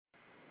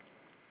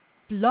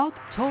Blog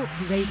Talk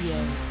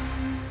Radio.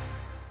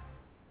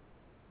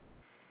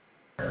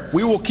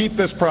 We will keep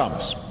this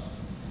promise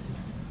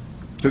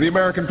to the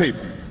American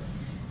people.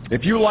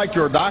 If you like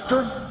your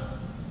doctor,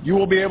 you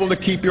will be able to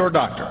keep your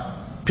doctor,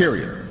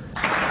 period.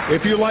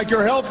 If you like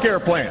your health care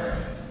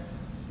plan,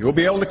 you will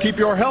be able to keep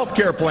your health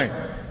care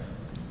plan,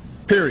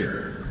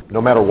 period.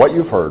 No matter what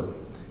you've heard,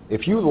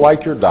 if you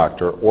like your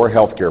doctor or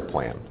health care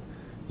plan,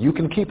 you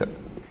can keep it.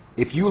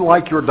 If you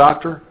like your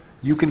doctor,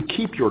 you can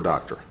keep your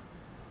doctor.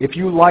 If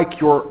you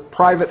like your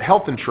private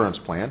health insurance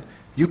plan,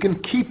 you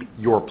can keep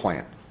your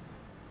plan,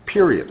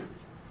 period.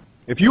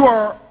 If you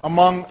are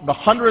among the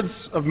hundreds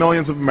of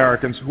millions of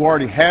Americans who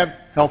already have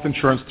health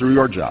insurance through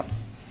your job,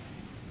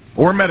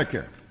 or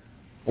Medicare,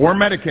 or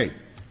Medicaid,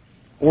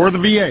 or the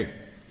VA,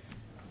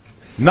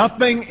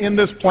 nothing in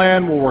this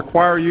plan will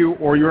require you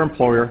or your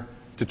employer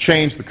to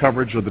change the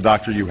coverage of the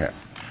doctor you have.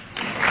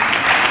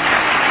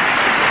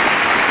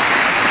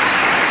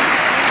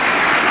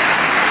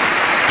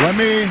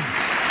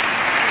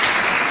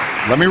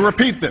 Let me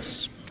repeat this.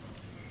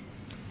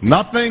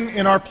 Nothing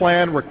in our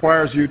plan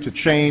requires you to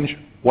change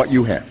what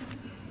you have.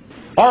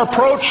 Our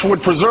approach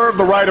would preserve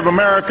the right of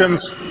Americans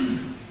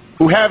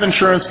who have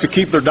insurance to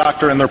keep their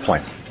doctor and their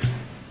plan.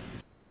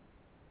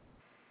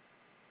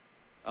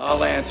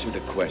 I'll answer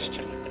the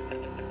question.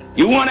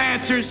 You want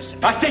answers?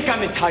 I think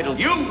I'm entitled.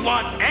 You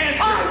want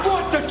answers? I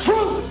want the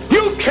truth!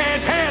 You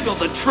can't handle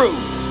the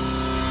truth!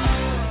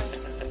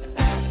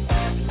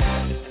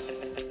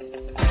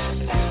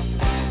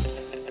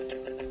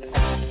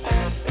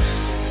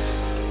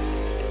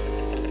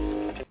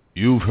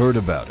 You've heard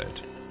about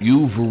it.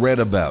 You've read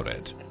about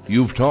it.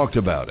 You've talked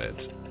about it.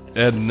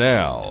 And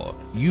now,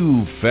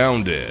 you've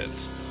found it.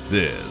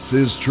 This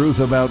is Truth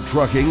About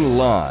Trucking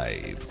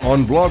Live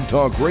on Blog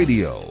Talk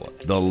Radio,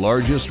 the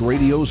largest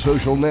radio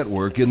social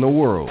network in the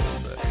world.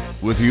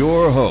 With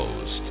your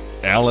host,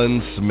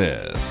 Alan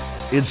Smith.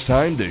 It's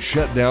time to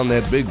shut down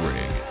that big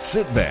rig,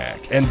 sit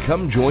back, and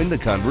come join the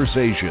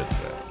conversation.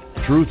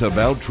 Truth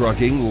About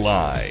Trucking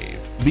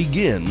Live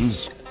begins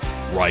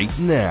right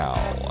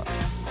now.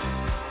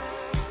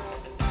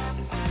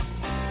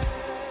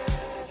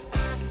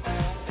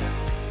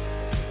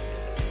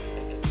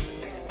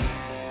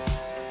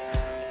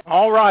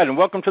 All right, and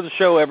welcome to the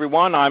show,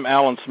 everyone. I'm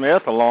Alan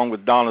Smith, along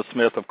with Donna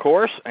Smith, of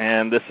course,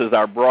 and this is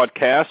our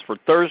broadcast for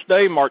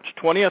Thursday, March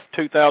 20th,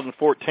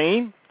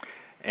 2014,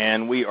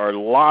 and we are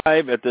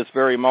live at this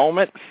very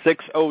moment,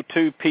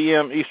 6:02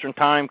 p.m. Eastern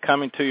Time,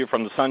 coming to you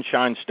from the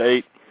Sunshine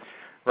State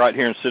right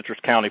here in Citrus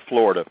County,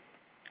 Florida,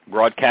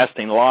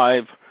 broadcasting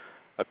live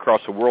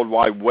across the World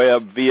Wide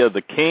Web via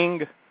the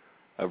king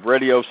of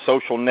radio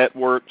social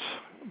networks,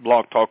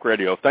 Blog Talk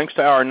Radio. Thanks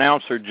to our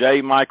announcer,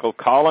 J. Michael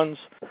Collins,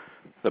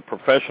 the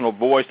professional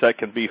voice that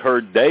can be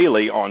heard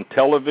daily on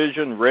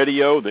television,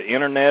 radio, the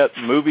internet,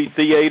 movie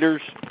theaters,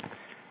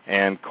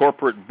 and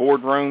corporate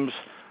boardrooms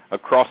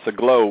across the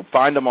globe.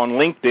 Find them on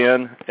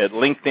LinkedIn at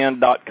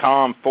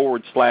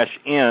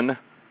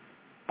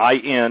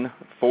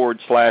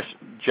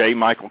linkedin.com/J.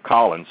 Michael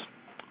Collins.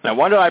 Now,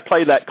 why did I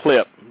play that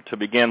clip to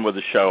begin with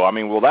the show? I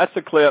mean, well, that's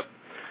a clip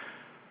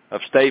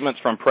of statements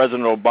from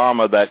President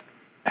Obama that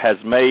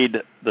has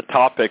made the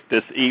topic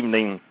this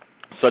evening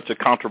such a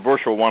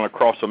controversial one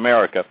across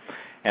America.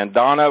 And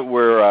Donna,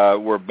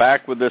 we're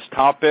back with this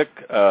topic,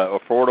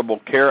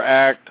 Affordable Care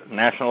Act,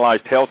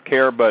 nationalized health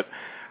care, but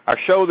our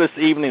show this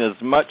evening is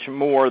much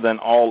more than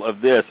all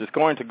of this. It's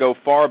going to go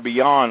far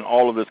beyond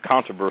all of this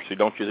controversy,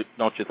 don't you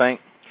think?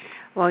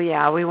 Well,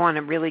 yeah, we want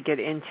to really get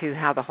into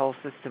how the whole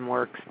system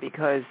works,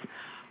 because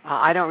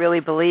I don't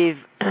really believe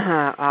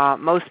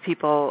most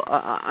people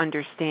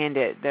understand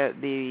it.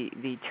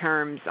 The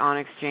terms on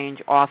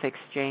exchange, off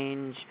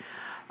exchange,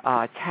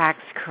 tax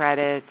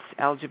credits,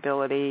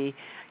 eligibility,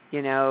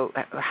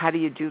 how do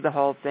you do the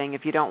whole thing?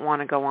 If you don't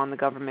want to go on the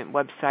government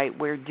website,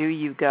 where do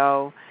you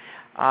go?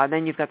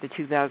 Then you've got the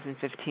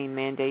 2015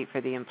 mandate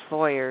for the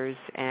employers,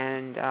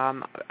 and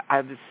I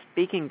was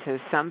speaking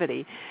to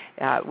somebody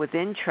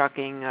within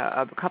trucking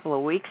a couple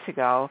of weeks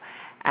ago,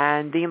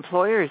 and the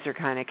employers are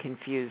kind of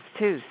confused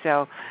too.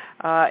 So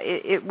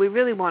we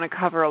really want to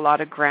cover a lot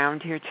of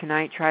ground here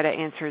tonight, try to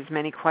answer as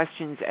many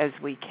questions as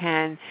we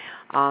can.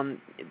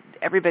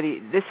 Everybody,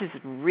 this is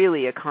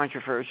really a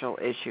controversial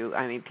issue.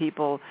 I mean,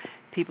 people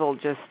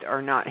just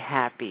are not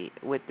happy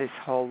with this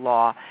whole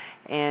law.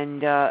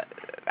 And, to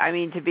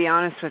be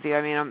honest with you,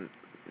 I'm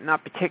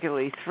not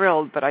particularly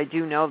thrilled, but I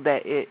do know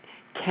that it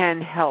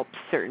can help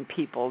certain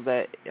people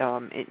that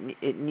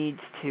it needs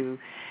to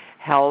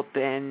help,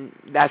 and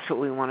that's what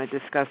we want to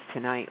discuss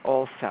tonight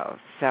also.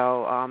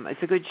 So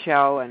it's a good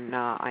show, and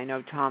I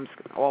know Tom's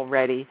all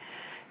ready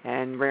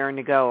and raring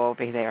to go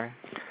over there.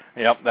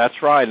 Yep,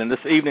 that's right. And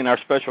this evening our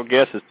special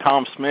guest is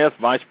Tom Smith,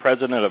 Vice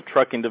President of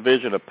Trucking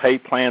Division of Pay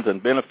Plans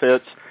and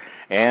Benefits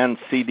and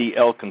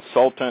CDL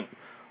Consultant,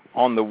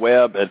 on the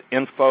web at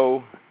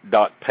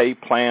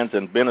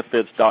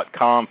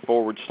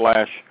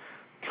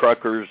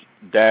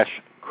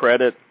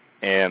info.payplansandbenefits.com/truckers-credit.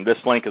 And this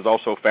link is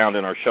also found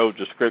in our show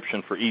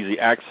description for easy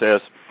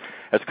access.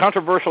 As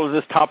controversial as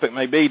this topic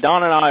may be,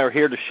 Don and I are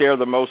here to share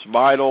the most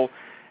vital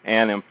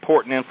and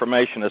important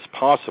information as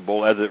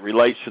possible as it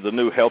relates to the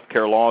new health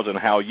care laws and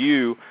how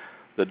you,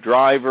 the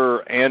driver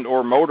and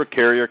or motor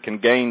carrier, can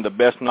gain the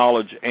best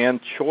knowledge and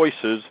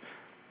choices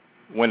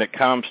when it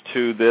comes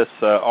to this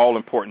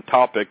all-important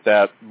topic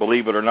that,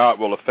 believe it or not,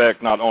 will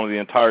affect not only the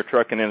entire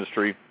trucking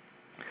industry,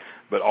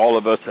 but all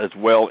of us as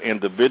well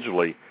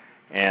individually.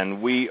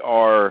 And we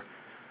are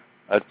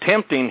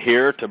attempting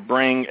here to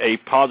bring a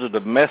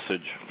positive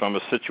message from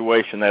a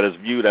situation that is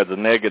viewed as a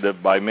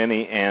negative by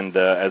many. And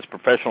as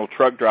professional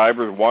truck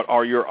drivers, what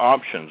are your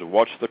options?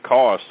 What's the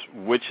cost?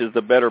 Which is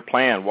the better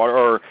plan? What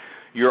are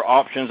your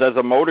options as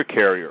a motor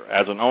carrier,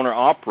 as an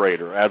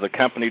owner-operator, as a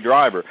company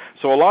driver?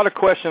 So a lot of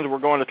questions we're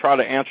going to try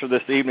to answer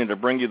this evening to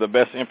bring you the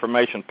best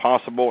information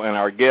possible. And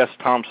our guest,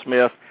 Tom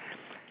Smith,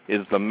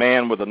 is the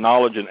man with the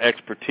knowledge and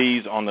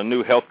expertise on the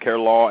new health care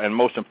law and,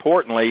 most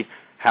importantly,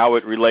 how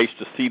it relates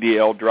to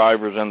CDL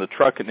drivers and the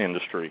trucking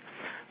industry.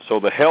 So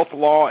the health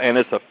law and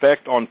its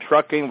effect on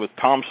trucking with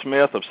Tom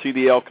Smith of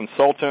CDL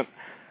Consultant.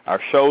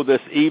 Our show this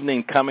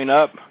evening coming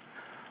up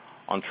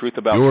on Truth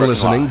About Trucking Live. You're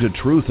listening to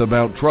Truth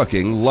About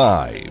Trucking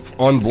Live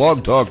on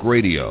Blog Talk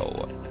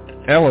Radio.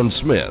 Alan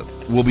Smith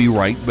will be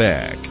right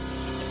back.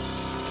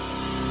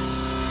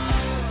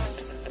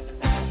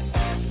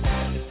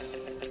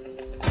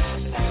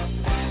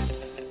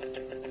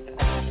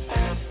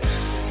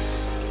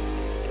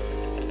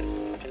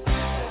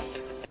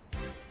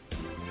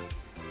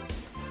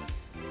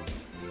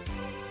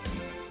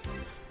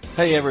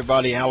 Hey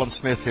everybody, Alan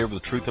Smith here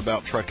with Truth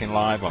About Trucking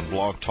Live on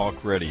Blog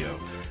Talk Radio.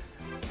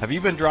 Have you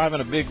been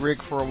driving a big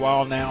rig for a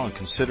while now and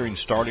considering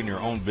starting your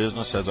own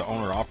business as an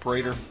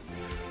owner-operator?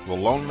 Well,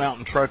 Lone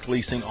Mountain Truck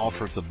Leasing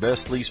offers the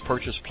best lease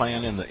purchase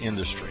plan in the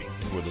industry.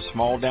 With a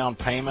small down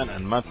payment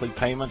and monthly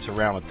payments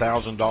around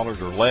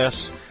 $1,000 or less,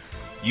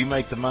 you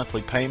make the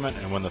monthly payment,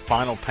 and when the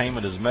final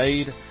payment is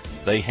made,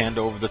 they hand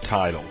over the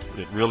title.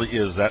 It really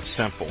is that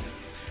simple.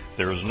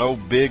 There is no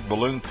big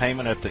balloon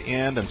payment at the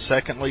end, and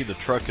secondly, the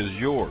truck is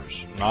yours,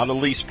 not a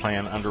lease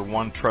plan under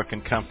one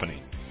trucking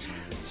company.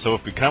 So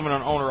if becoming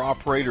an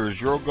owner-operator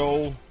is your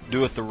goal,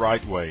 do it the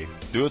right way.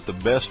 Do it the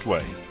best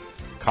way.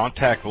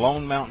 Contact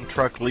Lone Mountain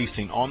Truck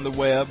Leasing on the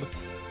web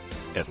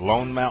at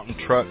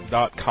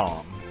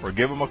lonemountaintruck.com or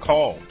give them a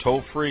call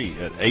toll-free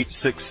at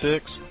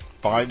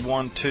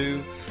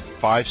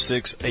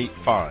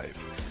 866-512-5685.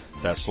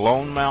 That's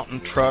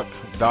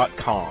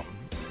lonemountaintruck.com.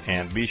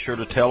 And be sure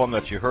to tell them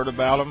that you heard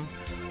about them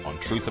on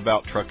Truth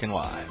About Trucking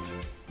Live.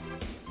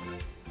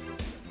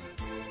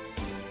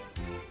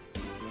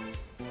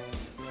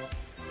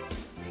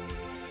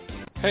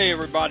 Hey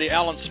everybody,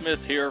 Alan Smith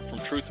here from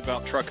Truth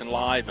About Trucking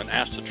Live and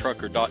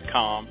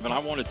AskTheTrucker.com, and I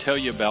want to tell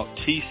you about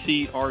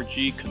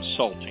TCRG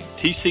Consulting.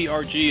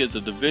 TCRG is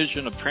a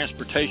division of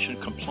Transportation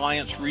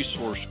Compliance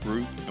Resource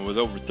Group, and with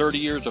over 30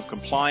 years of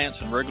compliance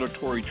and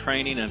regulatory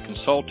training and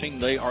consulting,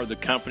 they are the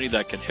company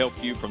that can help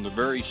you from the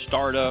very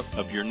startup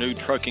of your new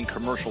trucking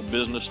commercial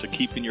business to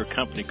keeping your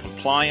company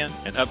compliant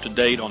and up to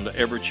date on the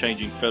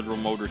ever-changing federal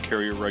motor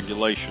carrier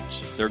regulations.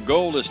 Their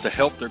goal is to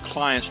help their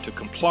clients to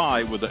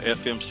comply with the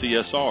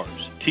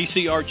FMCSRs.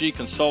 TCRG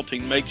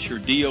Consulting makes your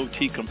DOT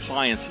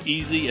compliance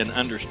easy and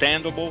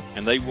understandable,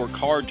 and they work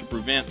hard to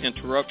prevent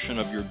interruption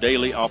of your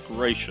daily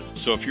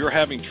operations. So if you're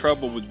having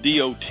trouble with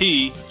DOT,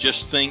 just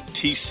think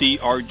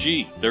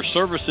TCRG. Their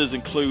services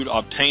include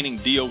obtaining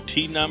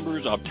DOT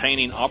numbers,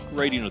 obtaining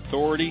operating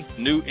authority,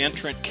 new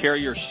entrant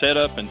carrier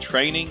setup and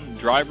training,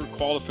 driver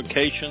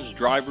qualifications,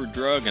 driver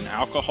drug and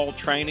alcohol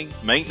training,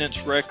 maintenance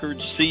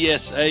records,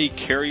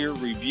 CSA carrier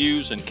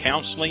reviews and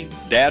counseling,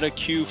 data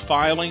queue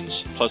filings,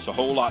 plus a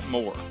whole lot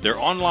more. Their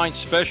online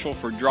special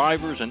for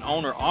drivers and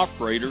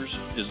owner-operators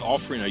is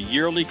offering a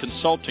yearly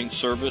consulting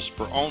service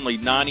for only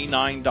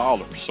 $99.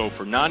 So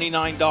for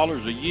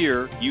 $99 a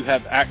year, you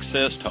have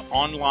access to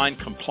online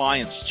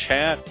compliance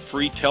chat,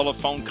 free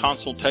telephone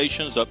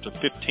consultations up to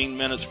 15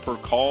 minutes per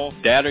call,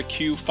 data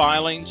queue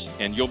filings,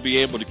 and you'll be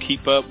able to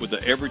keep up with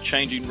the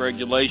ever-changing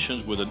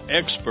regulations with an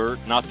expert,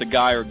 not the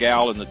guy or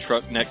gal in the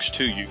truck next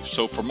to you.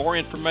 So for more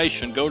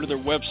information, go to their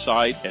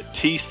website at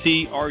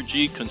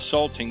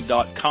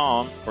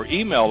tcrgconsulting.com or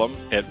email them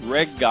at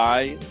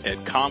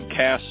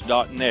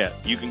regguy@comcast.net.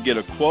 You can get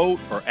a quote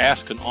or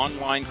ask an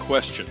online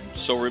question.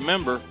 So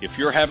remember, if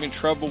you're having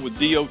trouble with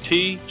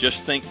DOT, just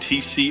think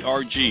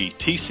TCRG.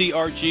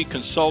 TCRG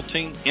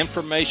Consulting,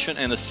 information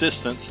and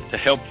assistance to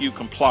help you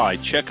comply.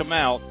 Check them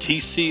out,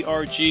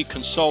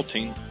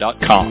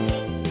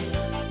 tcrgconsulting.com.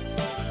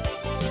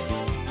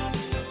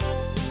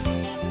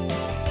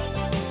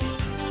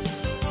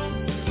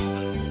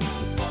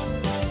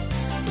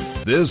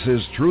 This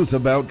is Truth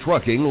About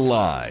Trucking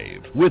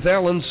Live with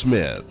Alan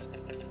Smith.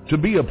 To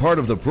be a part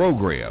of the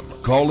program,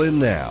 call in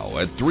now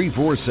at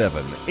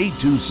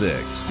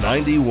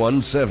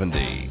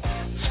 347-826-9170.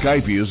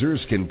 Skype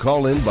users can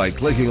call in by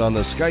clicking on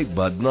the Skype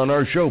button on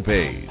our show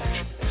page.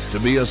 To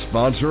be a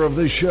sponsor of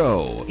the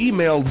show,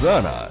 email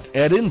Donna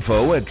at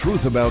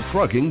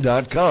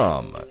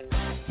info@truthabouttrucking.com.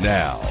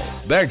 Now,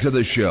 back to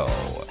the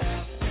show.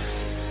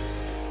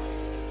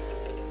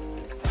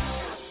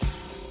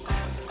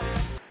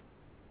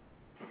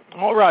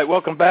 All right,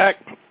 welcome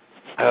back.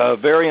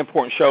 Very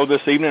important show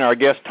this evening. Our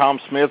guest, Tom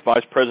Smith,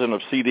 Vice President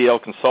of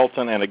CDL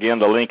Consultant, and again,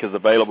 the link is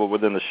available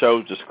within the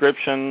show's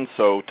description.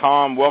 So,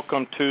 Tom,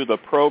 welcome to the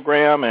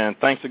program, and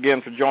thanks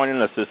again for joining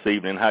us this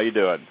evening. How you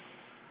doing?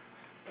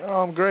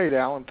 Oh, I'm great,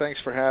 Alan. Thanks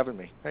for having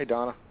me. Hey,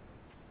 Donna.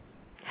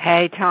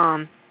 Hey,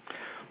 Tom.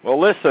 Well,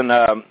 listen,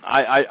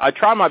 I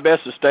try my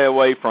best to stay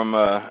away from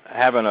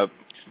having a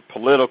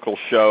political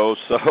show,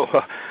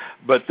 so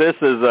but this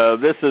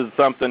is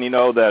something, you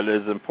know, that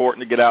is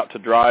important to get out to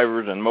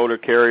drivers and motor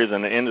carriers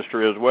and the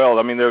industry as well.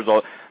 I mean, there's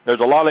a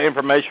lot of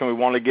information we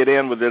want to get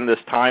in within this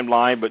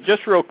timeline, but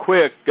just real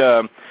quick,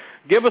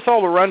 give us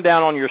all the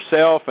rundown on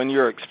yourself and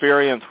your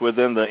experience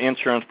within the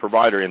insurance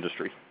provider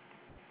industry.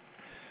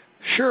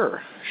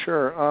 Sure.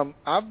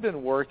 I've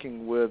been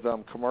working with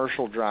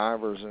commercial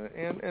drivers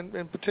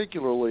and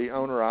particularly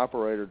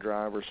owner-operator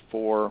drivers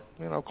for,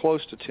 you know,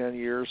 close to 10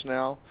 years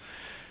now.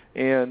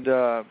 And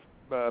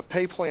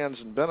Pay Plans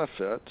and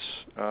Benefits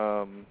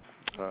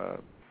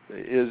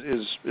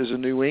is a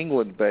New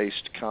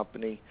England-based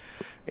company,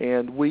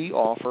 and we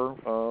offer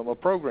a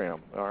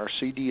program, our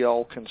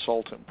CDL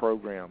Consultant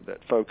program, that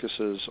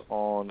focuses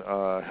on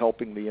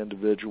helping the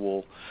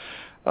individual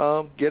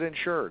get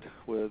insured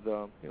with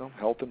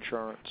health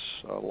insurance,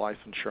 life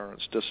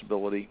insurance,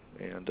 disability,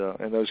 and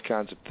those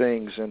kinds of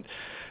things.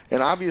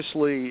 And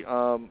obviously,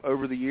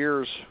 over the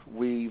years,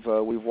 we've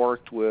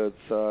worked with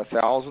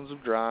thousands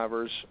of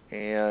drivers,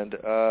 and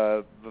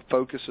the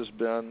focus has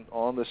been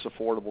on this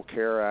Affordable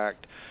Care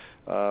Act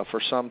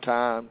for some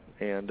time.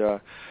 And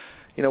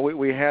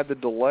we had the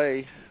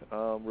delay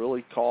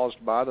really caused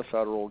by the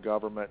federal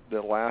government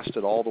that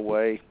lasted all the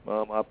way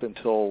up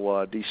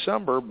until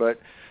December, but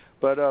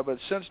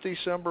since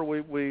December,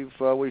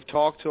 we've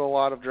talked to a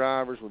lot of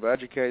drivers, we've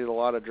educated a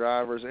lot of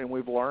drivers, and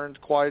we've learned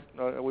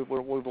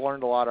we've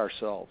learned a lot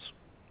ourselves.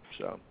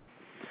 So,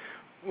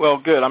 well,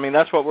 good. I mean,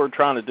 that's what we're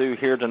trying to do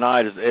here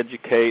tonight, is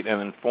educate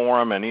and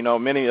inform. And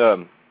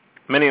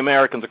many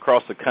Americans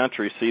across the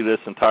country see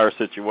this entire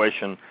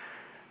situation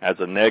as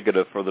a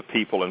negative for the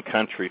people and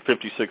country.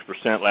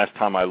 56% last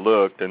time I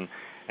looked, and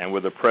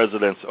with the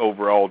president's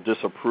overall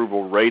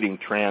disapproval rating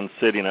trend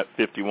sitting at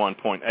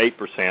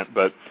 51.8%.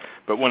 But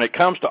when it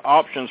comes to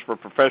options for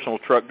professional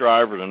truck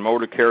drivers and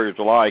motor carriers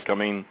alike, I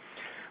mean,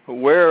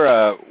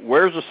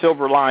 where's the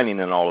silver lining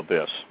in all of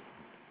this?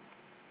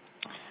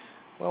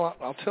 Well,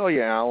 I'll tell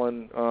you,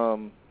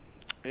 Alan,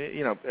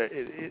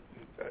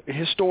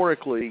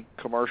 historically,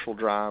 commercial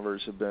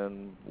drivers have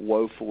been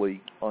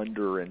woefully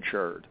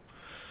underinsured,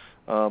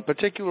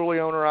 particularly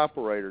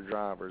owner-operator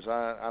drivers.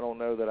 I don't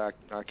know that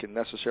I can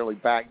necessarily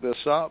back this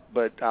up,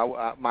 but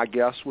my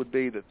guess would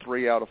be that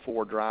 3 out of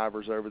 4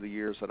 drivers over the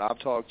years that I've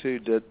talked to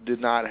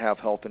did not have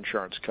health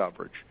insurance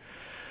coverage.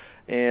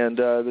 And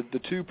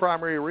the 2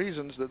 primary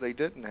reasons that they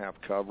didn't have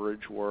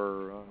coverage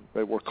were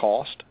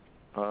cost,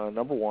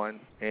 number one,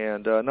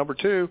 and number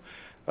 2,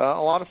 a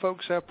lot of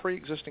folks have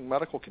pre-existing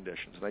medical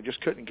conditions, and they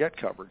just couldn't get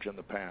coverage in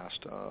the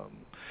past.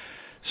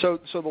 So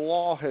the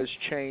law has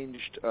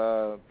changed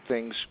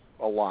things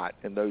a lot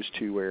in those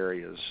 2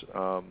 areas.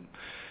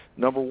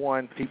 Number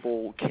one,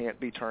 people can't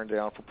be turned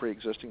down for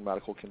pre-existing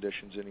medical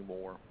conditions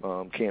anymore,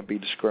 can't be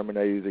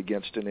discriminated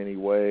against in any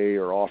way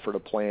or offered a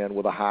plan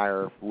with a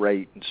higher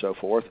rate and so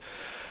forth.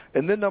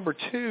 And then number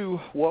 2,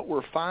 what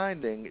we're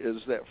finding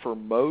is that for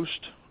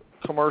most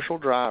commercial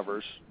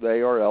drivers,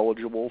 they are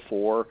eligible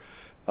for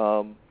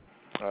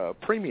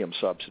premium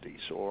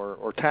subsidies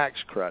or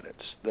tax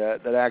credits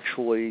that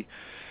actually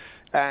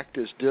act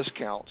as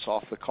discounts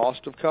off the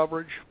cost of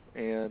coverage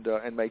and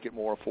make it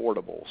more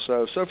affordable.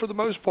 So for the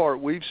most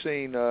part, we've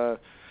seen the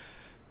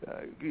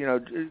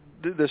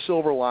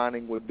silver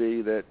lining would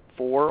be that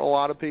for a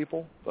lot of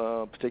people,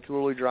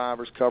 particularly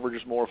drivers, coverage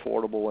is more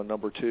affordable, and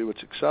number 2,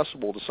 it's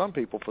accessible to some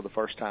people for the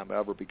first time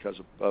ever because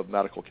of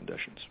medical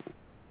conditions.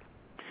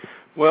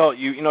 Well,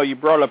 you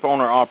brought up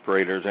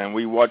owner-operators, and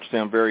we watched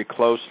them very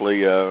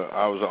closely.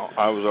 I was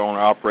an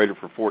owner-operator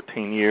for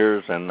 14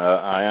 years, and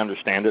I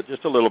understand it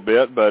just a little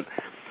bit. But,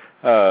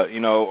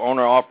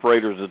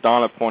 owner-operators, as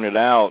Donna pointed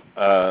out,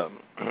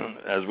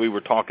 as we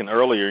were talking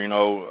earlier,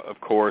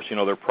 of course,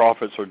 their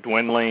profits are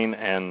dwindling,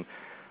 and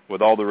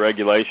with all the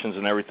regulations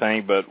and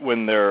everything. But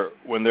when their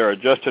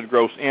adjusted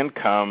gross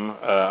income,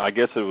 I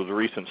guess it was a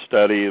recent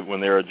study,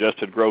 when their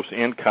adjusted gross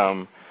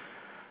income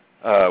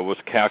was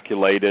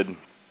calculated,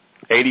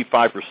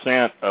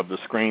 85% of the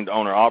screened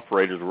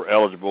owner-operators were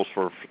eligible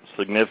for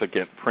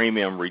significant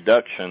premium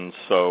reductions.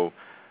 So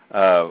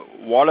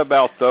what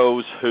about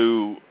those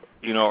who,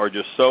 are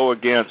just so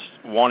against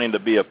wanting to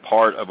be a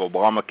part of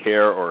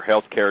Obamacare or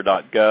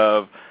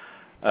healthcare.gov?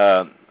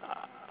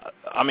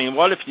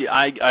 What if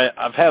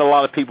I've had a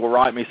lot of people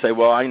write me say,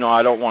 well, I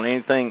don't want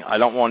anything, I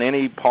don't want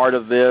any part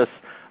of this,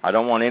 I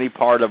don't want any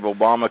part of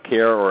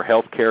Obamacare or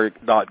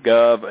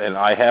healthcare.gov, and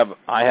I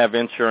have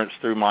insurance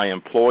through my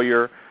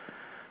employer.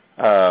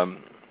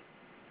 Am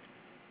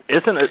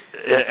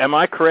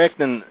I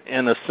correct in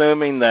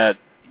assuming that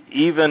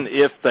even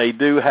if they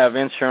do have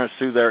insurance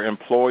through their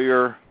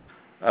employer,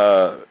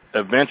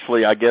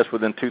 eventually, I guess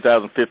within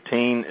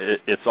 2015,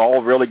 it's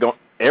all really going.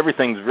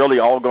 Everything's really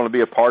all going to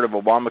be a part of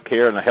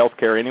Obamacare and the health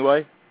care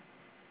anyway?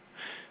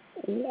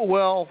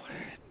 Well,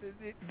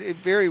 it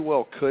very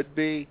well could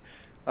be.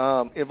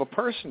 If a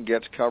person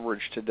gets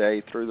coverage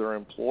today through their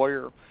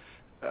employer,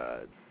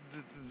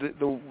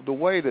 the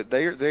way that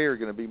they are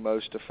going to be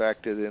most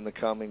affected in the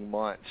coming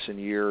months and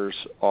years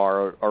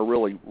are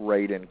really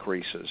rate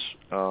increases,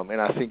 and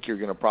I think you're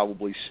going to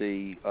probably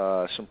see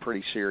some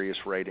pretty serious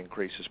rate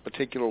increases,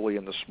 particularly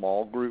in the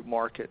small group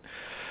market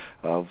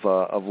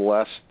of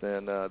less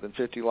than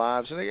 50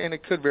 lives, and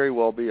it could very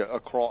well be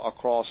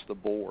across the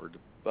board.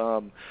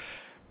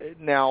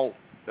 Now,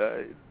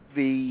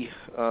 if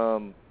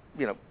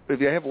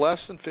you have less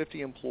than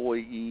 50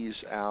 employees,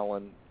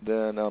 Alan,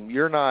 then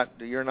you're not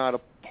a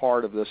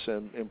part of this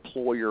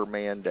employer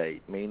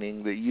mandate,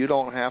 meaning that you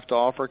don't have to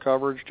offer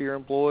coverage to your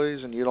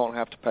employees and you don't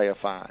have to pay a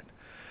fine.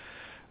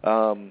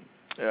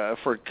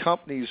 For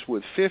companies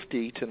with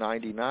 50 to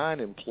 99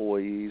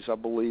 employees, I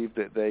believe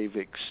that they've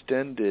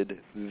extended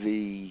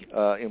the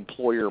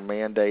employer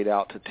mandate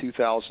out to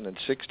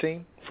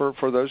 2016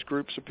 for those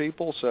groups of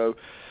people. So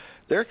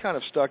they're kind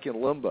of stuck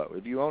in limbo.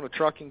 If you own a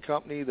trucking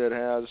company that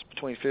has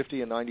between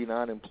 50 and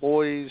 99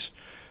 employees,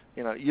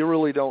 you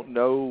really don't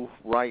know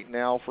right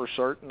now for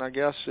certain, I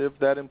guess, if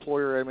that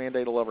employer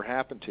mandate will ever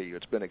happen to you.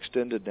 It's been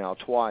extended now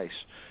twice.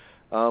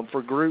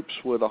 For groups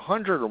with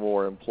 100 or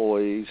more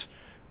employees,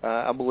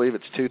 I believe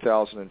it's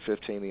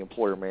 2015, the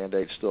employer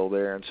mandate's still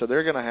there. And so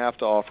they're going to have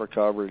to offer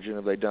coverage, and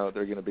if they don't,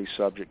 they're going to be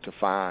subject to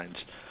fines.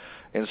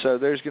 And so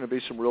there's going to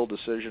be some real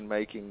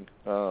decision-making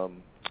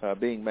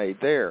being made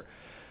there.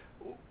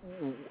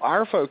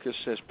 Our focus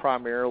has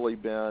primarily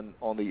been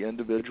on the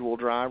individual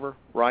driver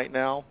right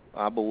now.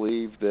 I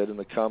believe that in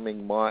the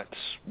coming months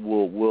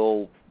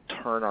we'll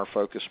turn our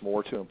focus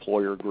more to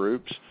employer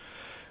groups.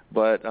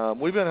 But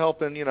we've been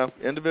helping,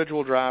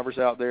 individual drivers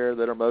out there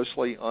that are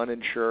mostly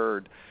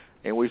uninsured,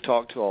 and we've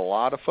talked to a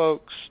lot of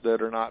folks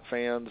that are not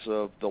fans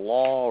of the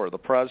law or the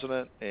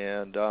president,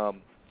 and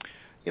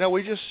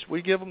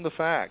we give them the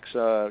facts.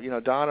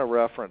 Donna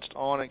referenced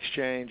on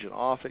exchange and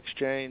off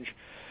exchange.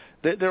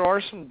 There are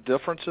some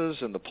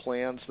differences in the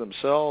plans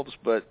themselves,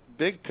 but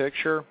big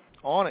picture,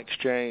 on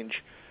exchange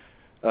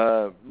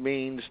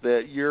means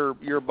that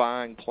you're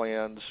buying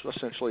plans,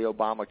 essentially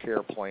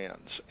Obamacare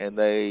plans, and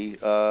they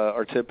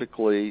are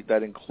typically,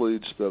 that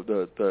includes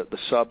the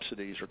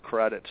subsidies or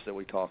credits that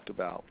we talked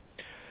about.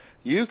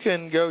 You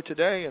can go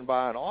today and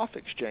buy an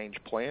off-exchange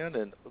plan,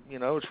 and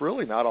it's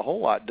really not a whole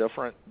lot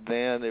different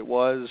than it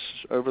was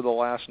over the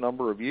last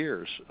number of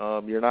years.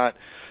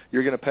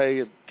 You're going to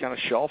pay kind of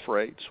shelf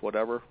rates,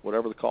 whatever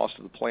the cost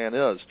of the plan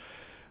is.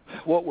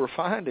 What we're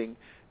finding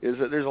is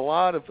that there's a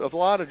lot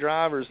of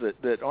drivers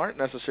that aren't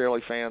necessarily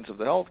fans of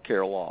the health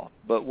care law,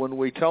 but when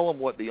we tell them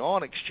what the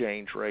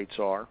on-exchange rates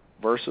are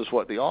versus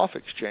what the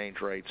off-exchange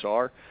rates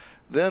are,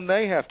 then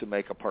they have to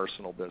make a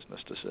personal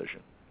business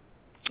decision.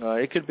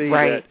 It could be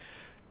right.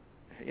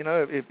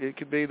 It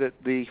could be that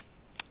the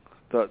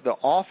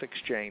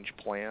off-exchange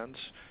plans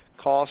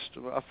cost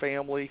a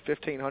family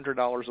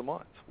 $1,500 a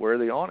month, where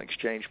the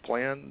on-exchange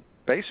plan,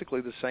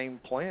 basically the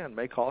same plan,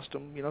 may cost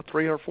them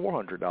 $300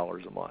 or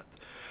 $400 a month.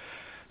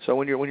 So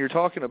when you're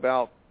talking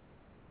about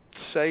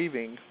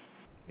saving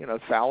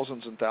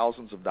thousands and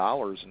thousands of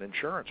dollars in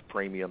insurance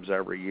premiums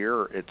every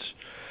year,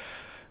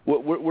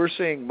 we're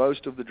seeing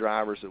most of the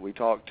drivers that we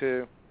talk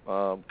to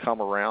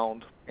come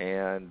around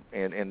and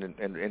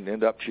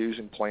end up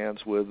choosing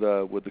plans with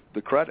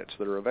the credits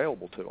that are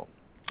available to them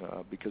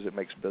because it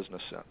makes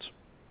business sense.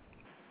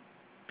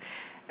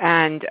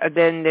 And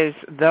then there's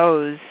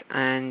those,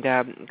 and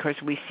of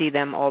course we see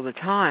them all the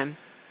time,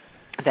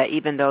 that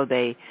even though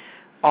they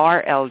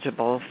are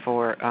eligible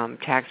for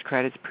tax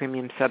credits,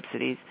 premium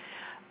subsidies,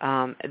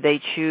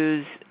 they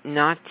choose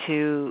not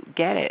to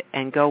get it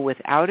and go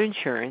without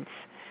insurance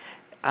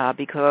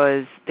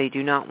because they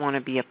do not want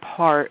to be a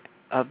part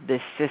of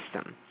this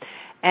system.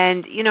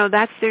 And,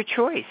 that's their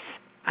choice.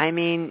 I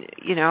mean,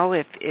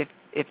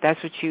 if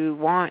that's what you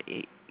want,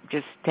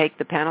 just take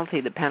the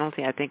penalty. The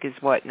penalty, I think, is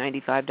what,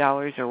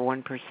 $95 or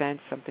 1%,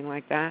 something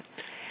like that.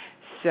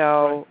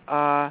 So,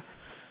 I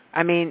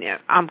mean,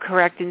 I'm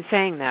correct in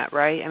saying that,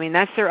 right? I mean,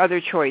 that's their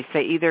other choice.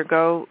 They either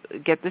go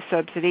get the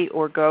subsidy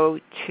or go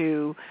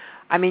to,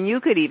 I mean,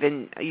 you could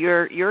even,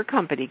 your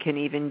company can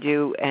even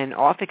do an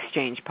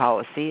off-exchange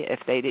policy if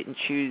they didn't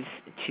choose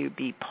to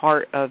be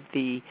part of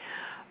the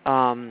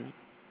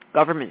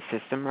government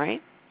system,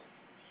 right?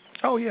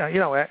 Oh yeah,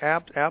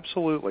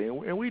 absolutely.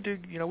 And we do,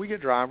 we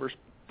get drivers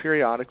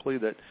periodically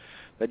that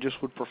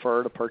just would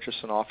prefer to purchase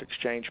an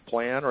off-exchange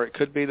plan, or it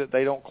could be that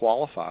they don't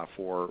qualify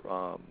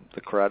for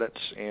the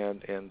credits,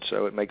 and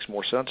so it makes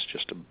more sense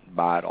just to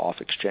buy it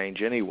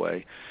off-exchange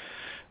anyway.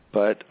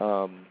 But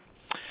I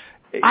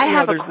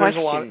have a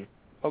question.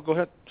 Go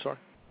ahead. Sorry.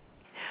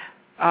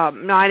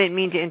 No, I didn't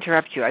mean to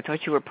interrupt you. I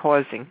thought you were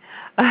pausing.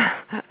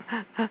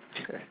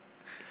 Okay.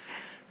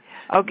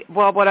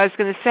 Well, what I was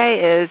going to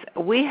say is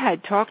we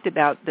had talked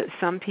about that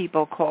some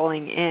people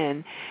calling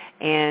in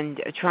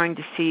and trying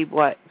to see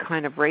what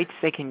kind of rates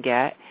they can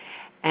get.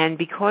 And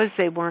because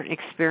they weren't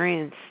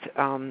experienced,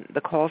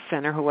 the call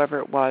center, whoever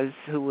it was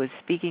who was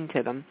speaking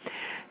to them,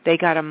 they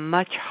got a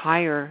much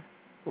higher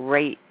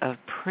rate of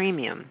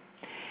premium.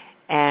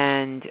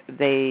 And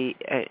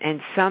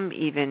some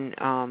even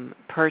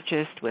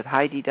purchased with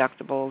high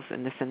deductibles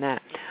and this and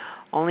that,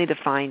 only to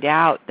find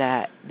out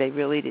that they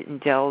really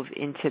didn't delve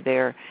into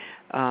their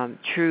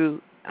true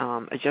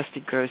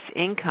adjusted gross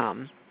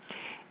income,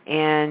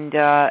 and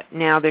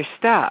now they're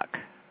stuck.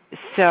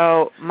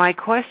 So my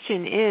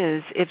question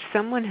is, if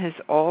someone has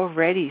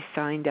already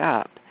signed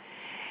up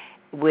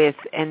with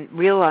and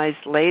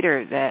realized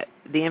later that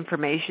the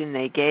information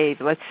they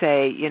gave, let's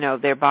say,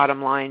 their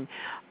bottom line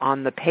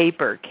on the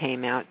paper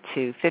came out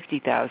to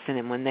 $50,000,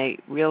 and when they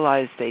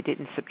realized they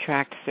didn't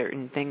subtract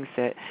certain things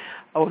that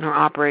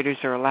owner-operators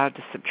are allowed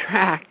to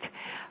subtract,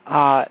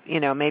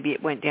 maybe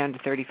it went down to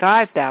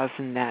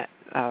 $35,000, that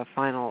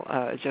final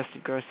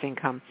adjusted gross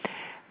income.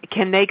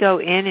 Can they go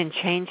in and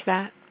change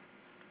that?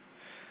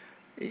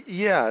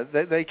 Yeah,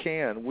 they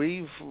can.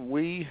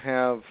 We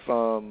have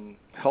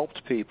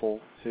helped people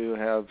who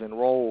have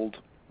enrolled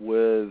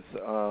with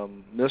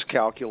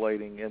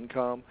miscalculating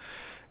income,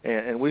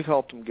 and we've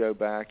helped them go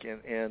back.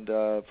 And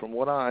from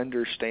what I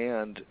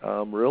understand,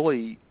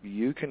 really,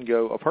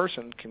 a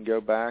person can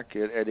go back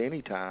at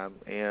any time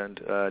and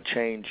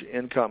change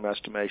income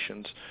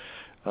estimations,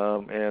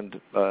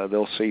 and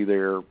they'll see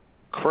their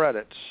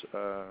credits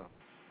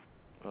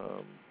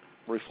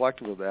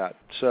reflective of that.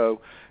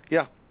 So,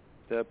 yeah.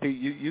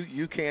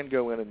 You can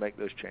go in and make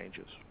those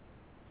changes.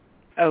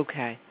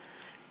 Okay.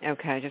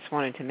 I just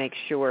wanted to make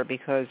sure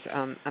because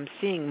I'm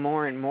seeing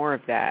more and more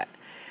of that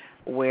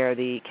where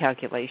the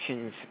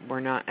calculations were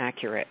not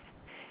accurate,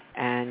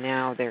 and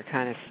now they're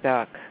kind of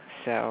stuck.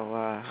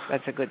 So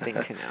that's a good thing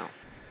to know.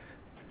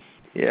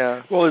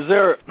 Yeah. Well, is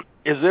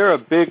there a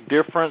big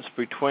difference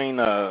between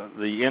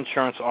the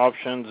insurance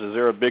options? Is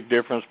there a big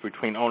difference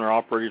between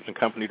owner-operators and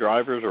company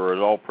drivers, or is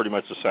it all pretty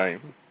much the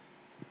same?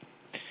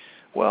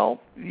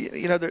 Well,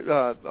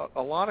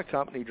 a lot of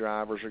company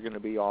drivers are going to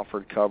be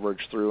offered coverage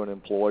through an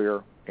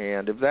employer,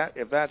 and if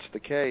that's the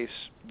case,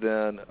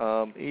 then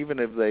even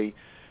if they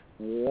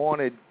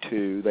wanted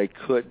to, they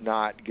could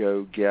not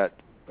go get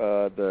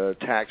the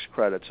tax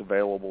credits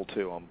available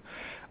to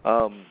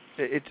them.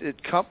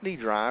 Company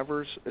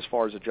drivers, as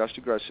far as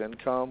adjusted gross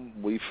income,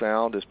 we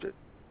found is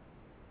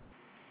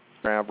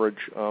average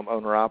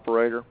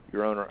owner-operator,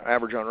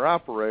 average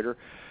owner-operator.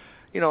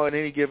 In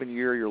any given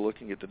year, you're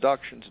looking at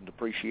deductions and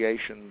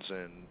depreciations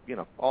and,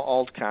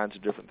 all kinds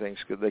of different things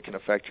that can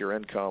affect your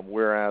income,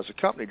 whereas a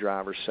company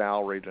driver's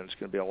salary, then it's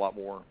going to be a lot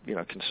more,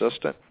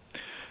 consistent.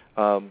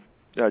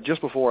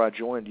 Just before I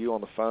joined you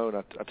on the phone,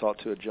 I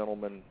talked to a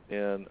gentleman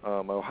in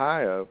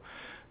Ohio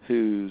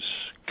whose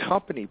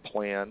company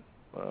plan,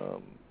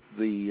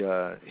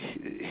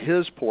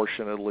 his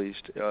portion at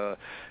least,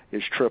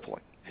 is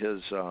tripling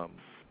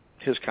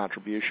his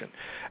contribution,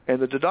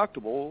 and the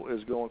deductible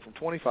is going from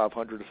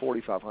 $2,500 to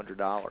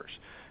 $4,500,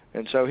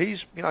 and so he's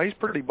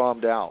pretty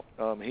bummed out.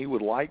 He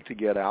would like to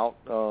get out.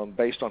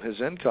 Based on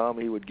his income,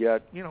 he would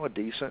get a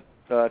decent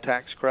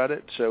tax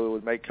credit, so it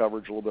would make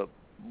coverage a little bit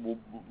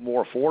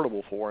more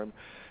affordable for him.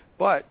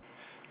 But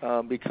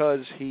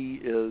because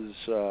he is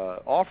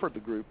offered the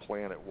group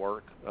plan at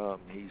work,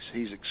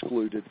 he's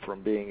excluded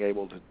from being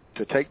able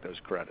to take those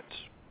credits.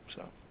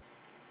 So.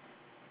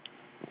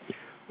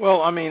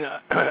 Well,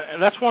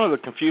 that's one of the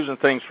confusing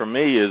things for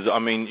me is,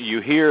 you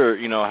hear,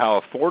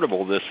 how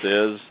affordable this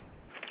is,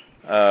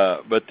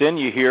 but then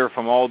you hear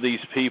from all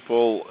these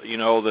people,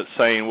 that's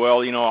saying,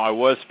 well, I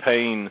was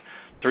paying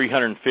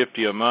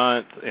 $350 a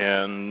month,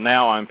 and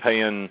now I'm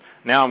going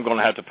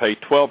to have to pay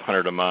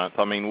 $1,200 a month.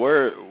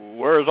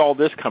 Where is all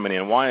this coming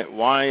in?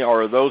 Why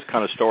are those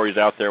kind of stories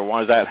out there?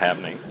 Why is that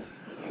happening?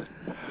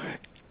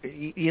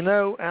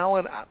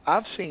 Alan,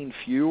 I've seen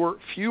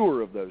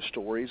fewer of those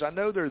stories. I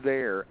know they're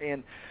there,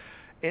 and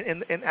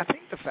I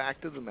think the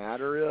fact of the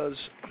matter is,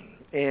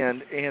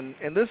 and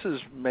this is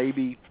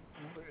maybe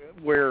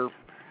where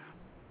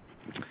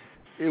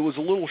it was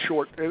a little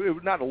short.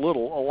 Not a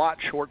little, a lot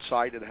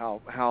short-sighted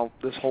how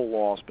this whole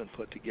law has been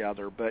put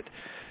together. But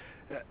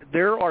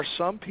there are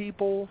some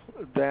people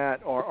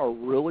that are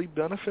really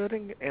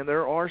benefiting, and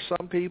there are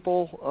some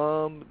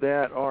people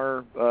that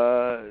are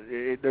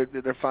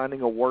they're finding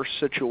a worse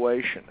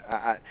situation.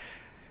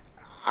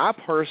 I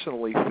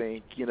personally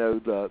think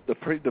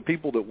the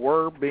people that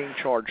were being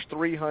charged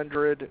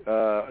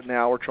 $300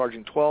 now are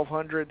charging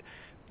 $1,200.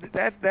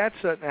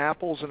 That's an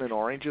apples and an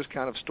oranges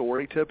kind of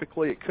story.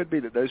 Typically, it could be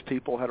that those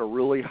people had a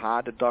really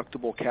high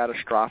deductible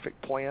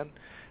catastrophic plan,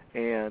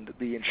 and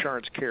the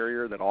insurance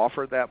carrier that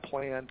offered that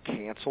plan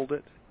canceled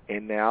it,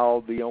 and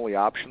now the only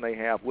option they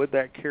have with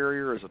that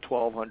carrier is a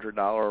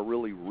 $1,200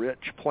 really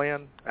rich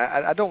plan.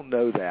 I don't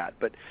know that,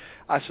 but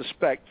I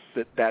suspect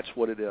that that's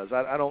what it is.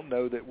 I don't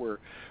know that we're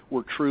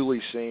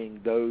truly seeing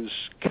those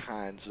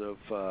kinds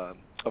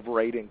of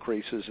rate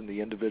increases in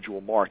the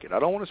individual market. I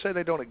don't want to say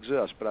they don't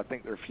exist, but I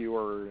think they're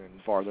fewer and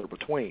farther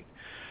between.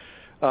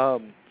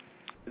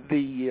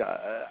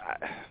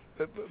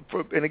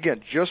 and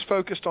again, just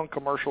focused on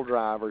commercial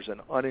drivers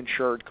and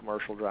uninsured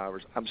commercial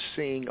drivers, I'm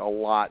seeing a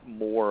lot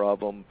more of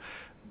them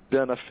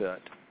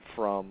benefit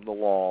from the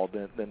law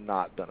than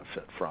not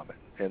benefit from it.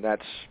 And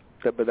that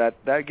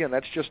again,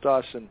 that's just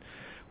us, and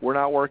we're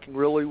not working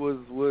really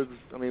with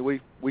I mean,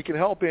 we can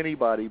help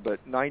anybody, but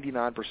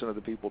 99% of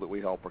the people that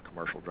we help are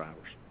commercial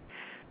drivers.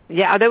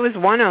 Yeah, there was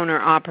one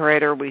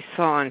owner-operator we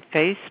saw on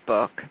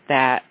Facebook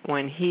that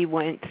when he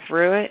went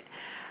through it,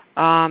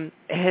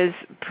 his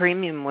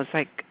premium was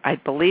I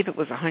believe it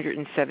was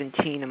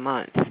 $117 a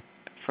month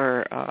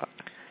for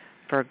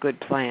a good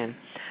plan.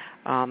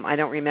 I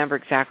don't remember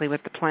exactly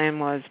what the plan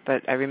was,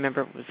 but I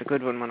remember it was a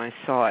good one when I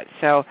saw it.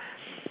 So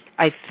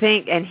I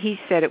think, and he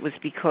said it was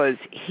because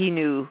he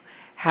knew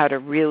how to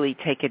really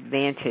take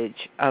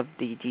advantage of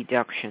the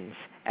deductions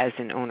as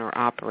an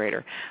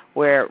owner-operator,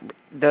 where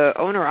the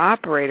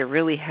owner-operator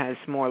really has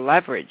more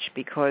leverage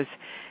because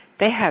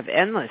they have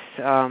endless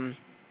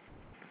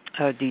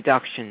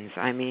deductions.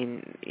 I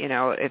mean,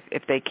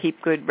 if they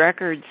keep good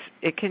records,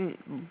 it can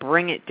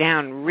bring it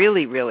down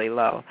really, really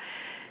low.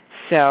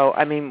 So,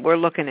 I mean, we're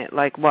looking at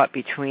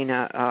between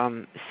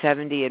a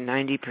 70 and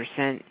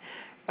 90%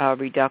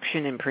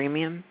 reduction in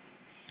premium.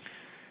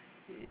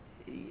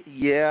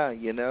 Yeah,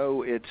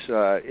 it's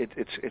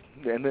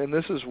and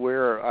this is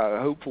where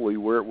hopefully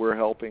we're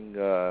helping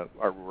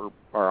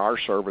our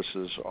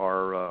services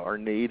are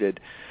needed.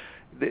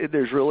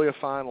 There's really a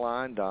fine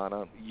line,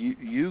 Donna.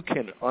 You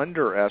can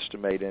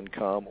underestimate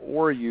income,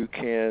 or you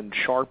can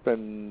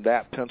sharpen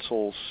that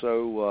pencil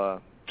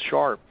so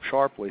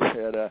sharply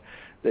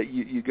that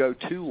you go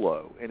too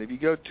low. And if you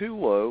go too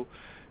low,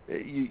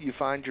 you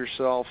find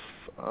yourself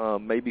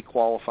maybe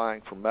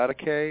qualifying for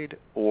Medicaid,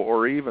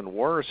 or even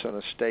worse, in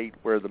a state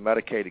where the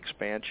Medicaid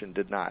expansion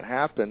did not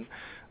happen,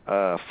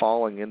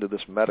 falling into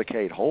this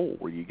Medicaid hole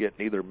where you get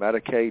neither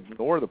Medicaid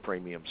nor the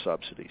premium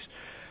subsidies.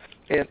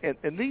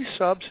 And these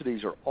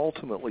subsidies are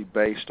ultimately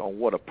based on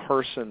what a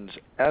person's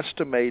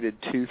estimated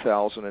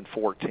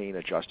 2014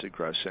 adjusted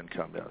gross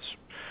income is.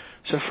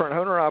 So for an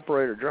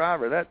owner-operator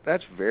driver,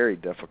 that's very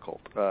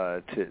difficult.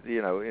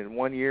 In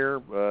 1 year,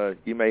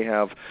 you may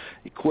have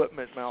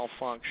equipment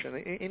malfunction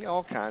and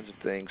all kinds of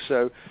things.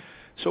 So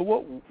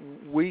what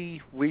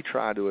we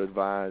try to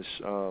advise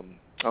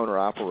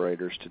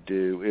owner-operators to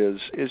do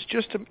is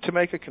just to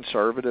make a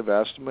conservative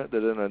estimate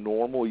that in a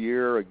normal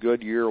year, a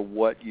good year,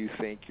 what you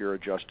think your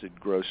adjusted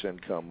gross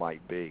income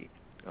might be.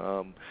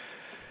 But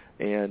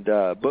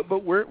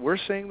we're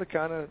seeing the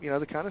kind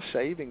of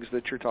savings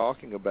that you're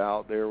talking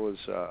about. There was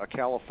a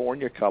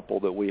California couple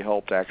that we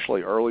helped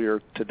actually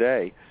earlier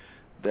today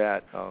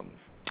that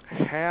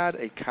had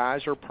a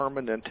Kaiser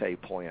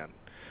Permanente plan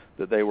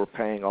that they were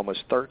paying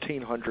almost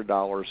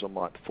 $1,300 a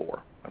month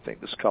for. I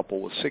think this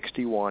couple was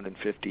 61 and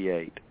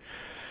 58.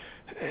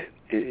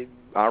 They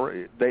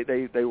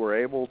were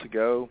able to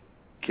go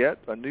get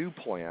a new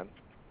plan.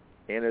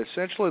 And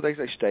essentially, they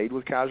stayed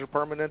with Kaiser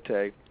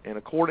Permanente, and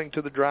according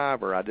to the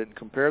driver, I didn't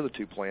compare the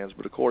two plans,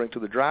 but according to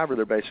the driver,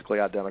 they're basically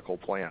identical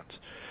plans.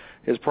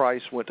 His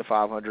price went to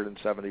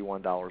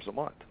 $571 a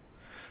month.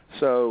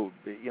 So,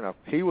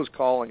 he was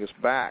calling us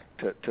back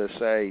to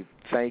say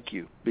thank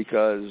you,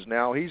 because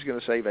now he's going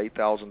to save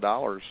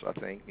 $8,000, I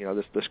think,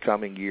 this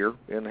coming year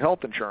in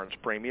health insurance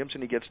premiums,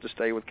 and he gets to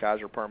stay with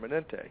Kaiser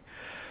Permanente.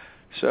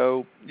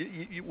 So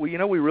we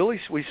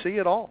see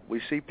it all. We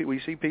see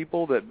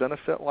people that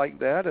benefit like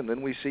that, and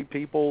then we see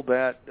people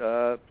that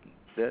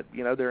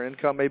their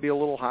income may be a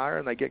little higher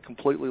and they get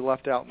completely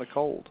left out in the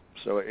cold.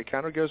 So it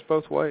kind of goes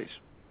both ways.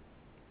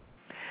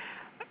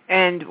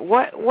 And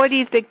what do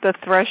you think the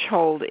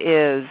threshold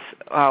is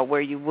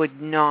where you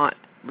would not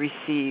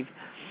receive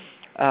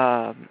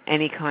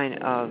any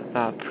kind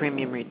of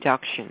premium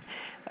reduction?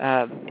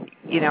 And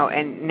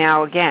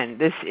now again,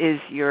 this is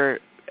your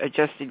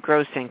adjusted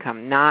gross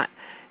income, not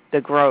the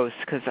gross,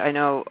 because I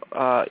know,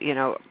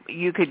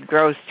 you could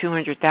gross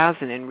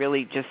 $200,000 and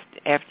really just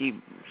after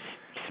you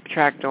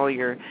subtract all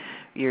your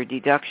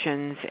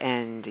deductions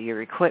and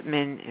your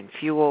equipment and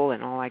fuel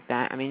and all like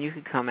that, I mean, you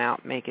could come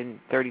out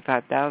making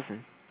 $35,000.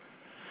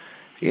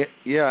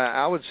 Yeah,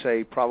 I would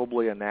say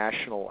probably a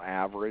national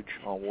average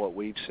on what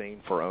we've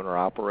seen for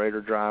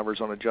owner-operator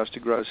drivers on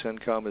adjusted gross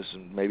income is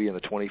maybe in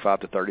the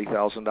 $25,000 to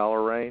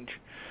 $30,000 range.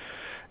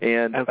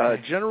 And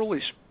okay.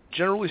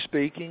 Generally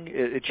speaking,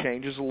 it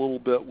changes a little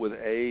bit with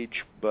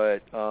age,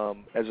 but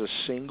as a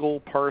single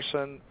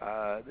person,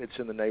 it's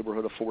in the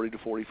neighborhood of $40,000 to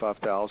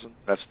 $45,000.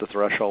 That's the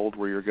threshold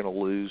where you're going to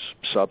lose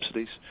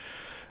subsidies.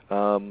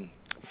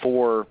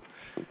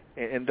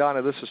 And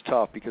Donna, this is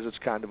tough because it's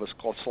kind of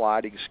called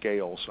sliding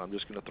scale, so I'm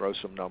just going to throw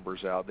some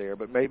numbers out there.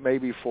 But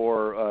maybe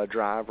for a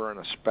driver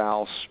and a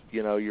spouse,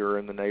 you're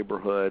in the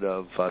neighborhood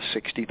of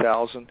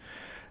 $60,000.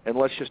 And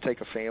let's just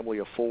take a family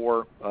of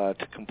four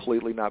to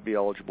completely not be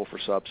eligible for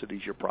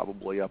subsidies. You're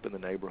probably up in the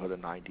neighborhood of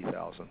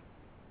 $90,000.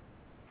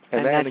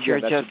 And that's again, your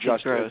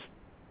adjusted gross.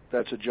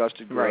 That's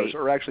adjusted gross, right.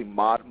 Or actually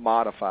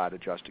modified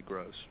adjusted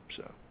gross.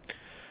 So,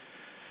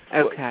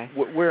 okay.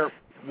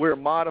 Where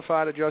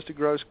modified adjusted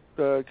gross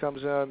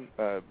comes in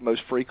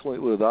most frequently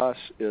with us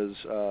is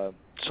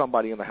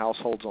somebody in the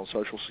household's on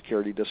Social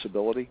Security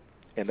disability,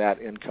 and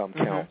that income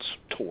counts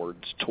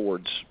towards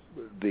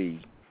the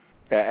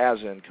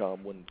as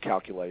income when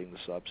calculating the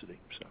subsidy.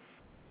 So.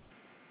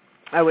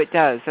 Oh, it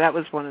does. That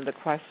was one of the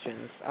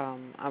questions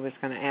I was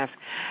going to ask.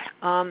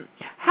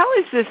 How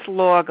is this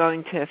law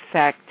going to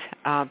affect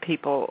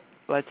people,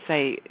 let's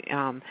say,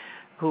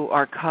 who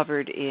are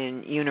covered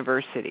in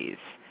universities?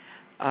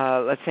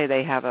 Let's say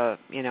they have a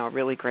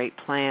really great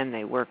plan.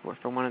 They work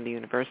for one of the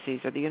universities.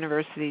 Are the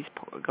universities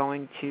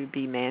going to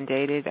be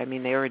mandated? I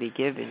mean, they already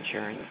give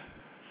insurance.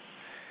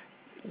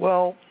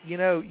 Well,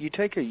 you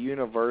take a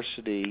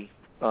university,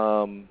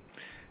 and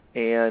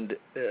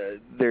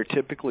they're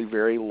typically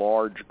very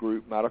large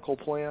group medical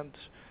plans,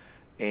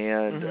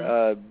 and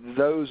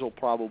those will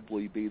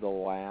probably be the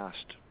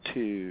last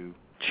to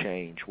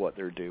change what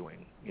they're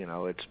doing.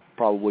 It's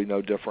probably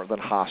no different than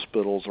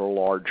hospitals or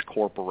large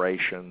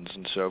corporations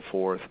and so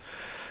forth.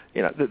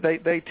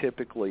 They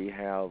typically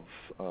have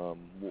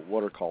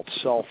what are called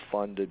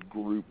self-funded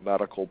group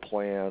medical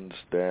plans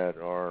that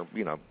are,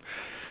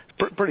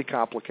 pretty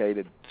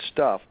complicated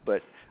stuff,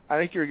 but I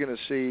think you're going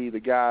to see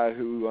the guy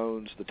who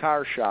owns the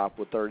tire shop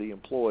with 30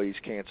 employees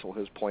cancel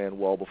his plan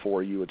well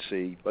before you would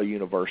see a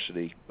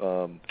university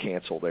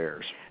cancel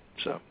theirs.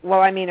 So. Well,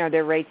 I mean, are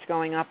their rates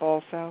going up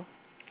also?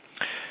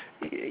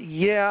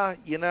 Yeah,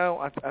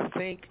 I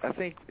think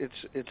it's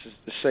a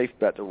safe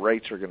bet the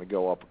rates are going to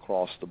go up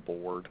across the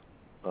board.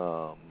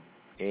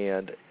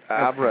 And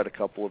I've read a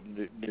couple of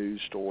news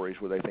stories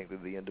where they think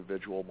that the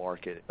individual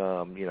market,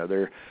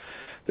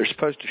 they're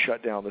supposed to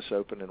shut down this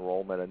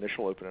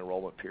initial open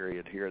enrollment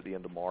period here at the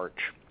end of March.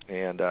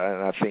 And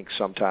I think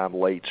sometime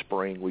late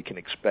spring we can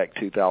expect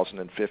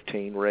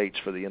 2015 rates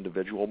for the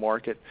individual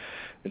market.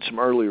 And some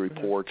early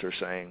reports are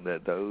saying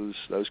that those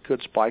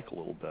could spike a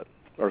little bit,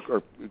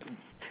 or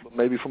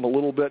maybe from a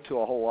little bit to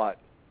a whole lot.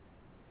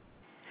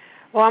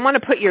 Well, I want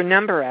to put your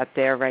number out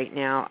there right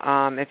now.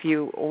 If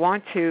you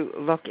want to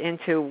look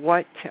into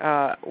what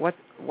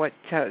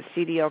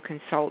CDL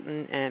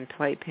consultant and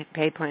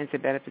pay plans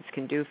and benefits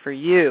can do for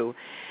you,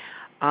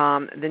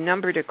 the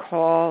number to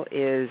call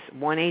is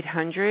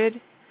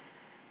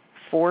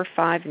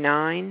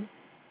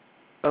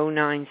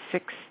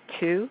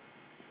 1-800-459-0962.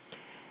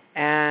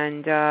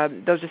 And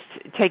they'll just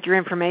take your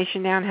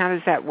information down. How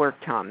does that work,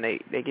 Tom? You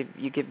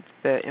give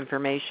the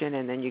information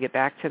and then you get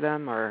back to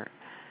them, or?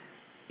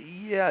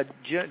 Yeah,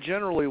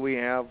 generally we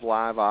have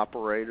live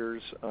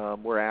operators.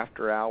 We're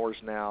after hours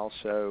now,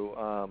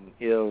 so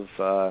if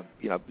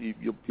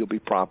you'll be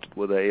prompted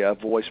with a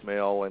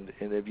voicemail, and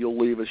if you'll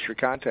leave us your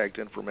contact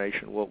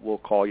information, we'll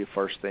call you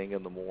first thing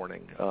in the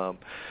morning.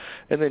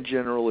 And then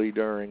generally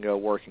during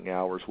working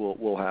hours,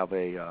 we'll have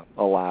a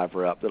live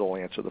rep that'll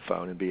answer the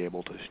phone and be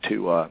able to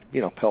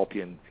help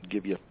you and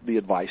give you the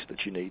advice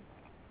that you need.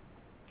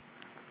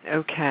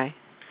 Okay.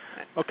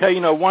 Okay,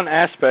 one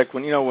aspect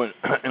when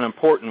an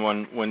important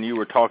one when you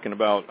were talking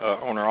about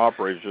owner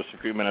operators just a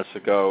few minutes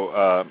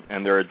ago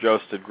and their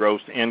adjusted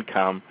gross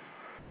income.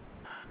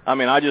 I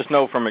mean, I just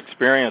know from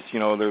experience,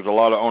 there's a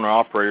lot of owner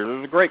operators.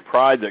 There's a great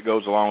pride that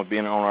goes along with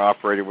being an owner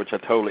operator, which I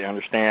totally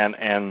understand.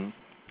 And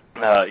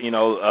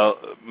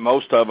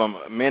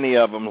many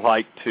of them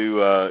like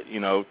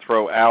to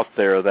throw out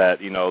there that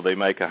they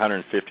make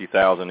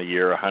 $150,000 a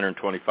year,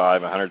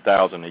 $125,000,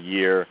 $100,000 a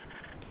year.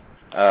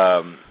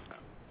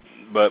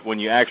 But when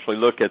you actually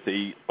look at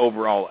the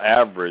overall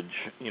average,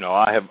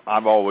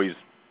 I've always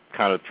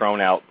kind of thrown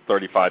out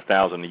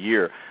 $35,000 a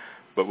year.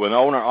 But when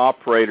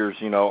owner-operators,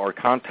 are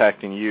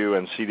contacting you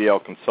and CDL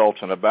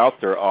Consultant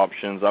about their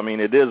options, I mean,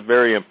 it is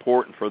very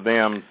important for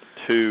them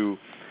to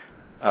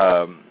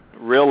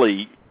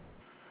really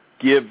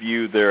give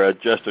you their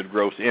adjusted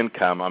gross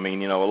income. I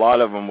mean, a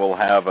lot of them will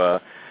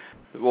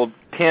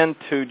tend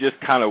to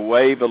just kind of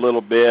wave a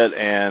little bit,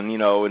 and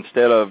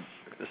instead of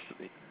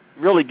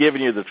really giving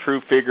you the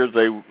true figures,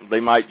 they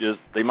might give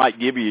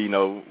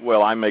you,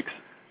 I make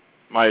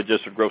my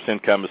adjusted gross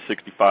income is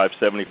 65,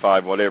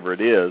 75, whatever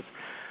it is.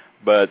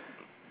 But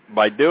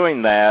by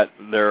doing that,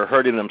 they're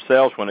hurting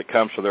themselves when it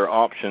comes to their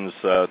options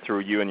through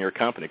you and your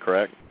company,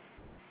 correct?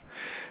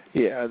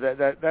 Yeah,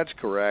 that's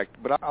correct.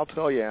 But I'll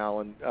tell you,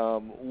 Alan,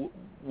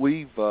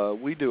 we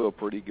do a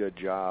pretty good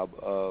job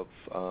of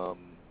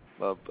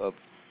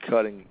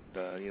cutting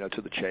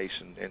to the chase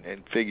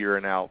and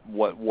figuring out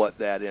what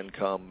that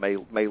income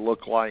may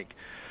look like,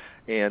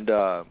 and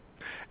I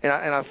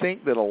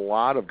think that a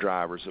lot of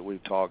drivers that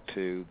we've talked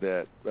to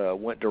that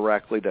went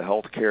directly to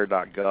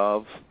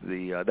healthcare.gov,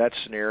 that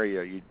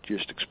scenario you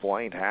just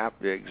explained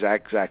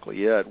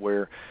exactly it,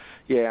 where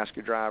you ask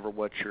a driver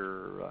what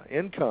your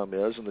income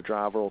is, and the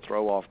driver will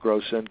throw off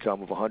gross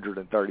income of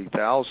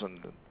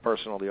 $130,000. The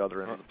person on the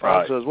other end of the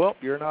phone says, "Well,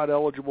 you're not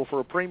eligible for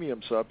a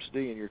premium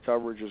subsidy, and your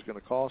coverage is going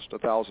to cost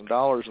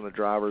 $1,000." And the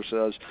driver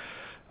says,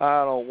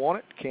 "I don't want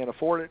it, can't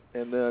afford it,"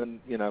 and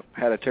then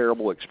had a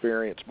terrible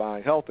experience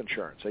buying health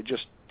insurance. They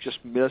just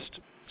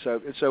missed.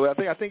 So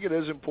I think it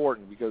is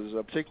important because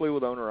particularly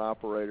with owner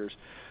operators,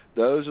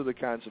 those are the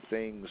kinds of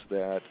things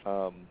that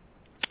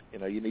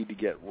you need to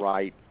get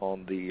right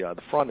on the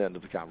front end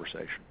of the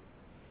conversation.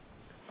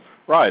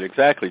 Right,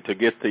 exactly, to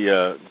get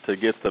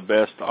the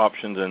best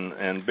options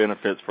and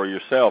benefits for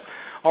yourself.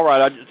 All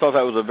right, I just thought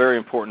that was a very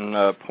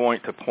important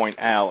point to point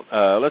out.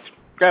 Let's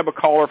grab a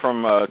caller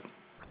from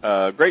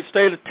great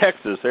state of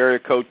Texas, area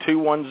code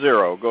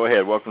 210. Go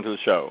ahead. Welcome to the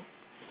show.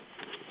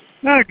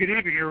 Good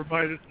evening,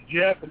 everybody. This is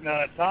Jeff. And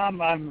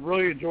Tom, I'm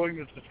really enjoying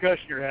this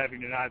discussion you're having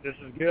tonight. This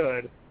is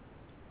good.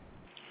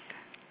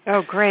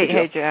 Oh, great.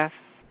 Hey, Jeff.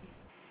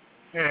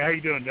 Hey, how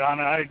you doing,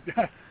 Donna? I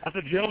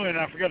said gentleman, and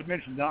I forgot to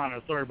mention Donna.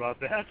 Sorry about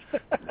that.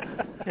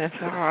 That's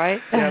all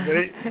right.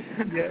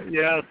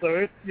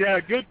 So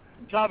good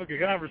topic of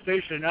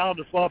conversation. And Alan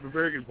just brought up a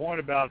very good point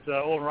about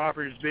owner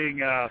operators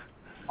being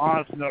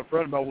honest and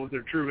upfront about what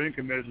their true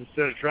income is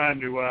instead of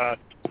trying to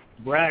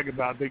brag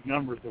about big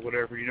numbers or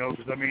whatever,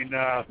 because I mean,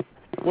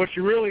 what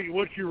your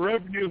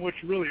revenue and what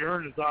you really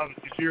earn is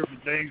obviously two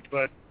different things.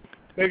 But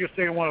the biggest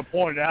thing I want to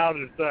point out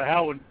is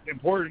how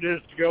important it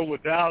is to go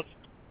without,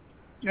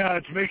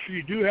 to make sure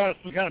you do have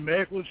some kind of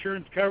medical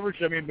insurance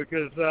coverage. I mean,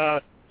 because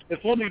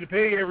it's one thing to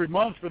pay every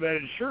month for that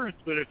insurance,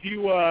 but if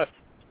you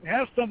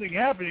have something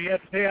happen, you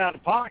have to pay out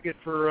of pocket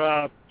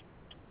for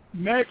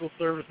medical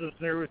services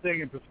and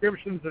everything, and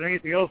prescriptions and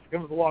anything else that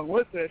comes along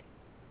with it.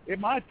 It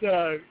might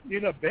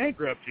end up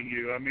bankrupting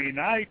you. I mean,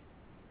 I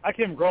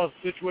came across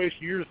a situation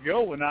years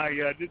ago when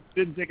I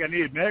didn't think I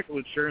needed medical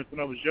insurance when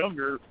I was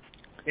younger,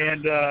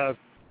 and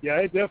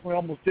it definitely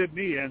almost did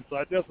me in. So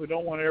I definitely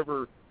don't want to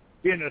ever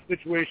be in a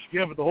situation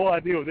again. But the whole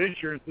idea with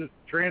insurance is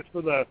to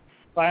transfer the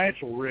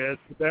financial risk.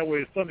 But that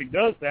way, if something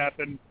does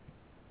happen,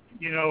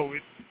 you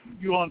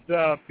won't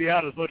be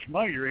out as much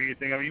money or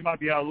anything. I mean, you might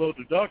be out a little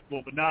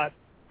deductible, but not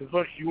as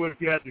much as you would if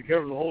you had to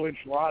cover the whole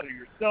enchilada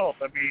yourself.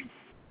 I mean,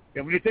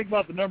 and when you think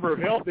about the number of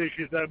health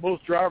issues that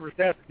most drivers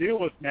have to deal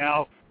with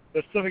now,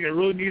 that's something that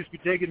really needs to be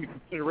taken into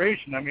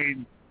consideration. I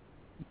mean,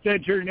 the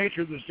sedentary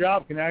nature of this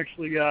job can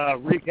actually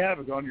wreak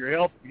havoc on your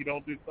health if you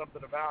don't do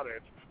something about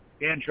it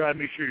and try to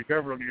make sure you're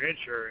covered on your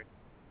insurance.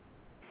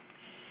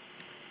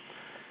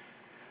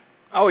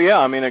 Oh, yeah,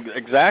 I mean,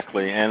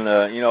 exactly. And,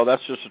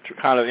 that's just the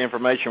kind of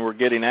information we're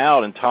getting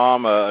out. And,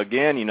 Tom,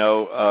 again,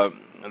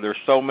 there's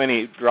so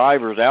many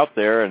drivers out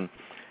there, and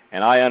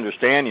I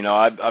understand,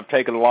 I've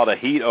taken a lot of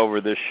heat over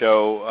this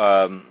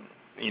show,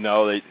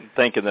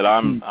 thinking that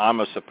I'm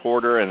a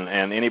supporter,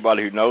 and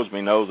anybody who knows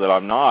me knows that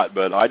I'm not.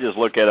 But I just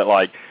look at it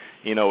like,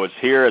 it's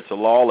here, it's a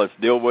law, let's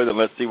deal with it,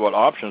 let's see what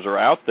options are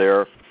out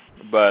there.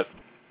 But,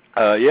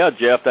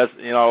 Jeff, that's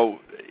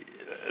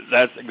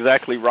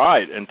exactly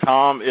right. And,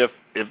 Tom, if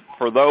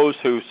for those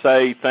who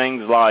say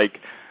things like,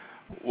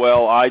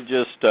 well, I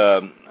just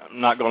I'm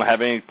not going to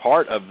have any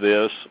part of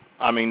this,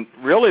 I mean,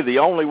 really the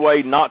only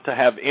way not to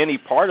have any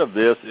part of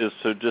this is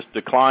to just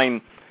decline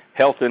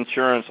health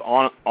insurance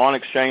on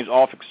exchange,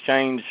 off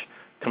exchange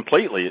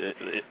completely.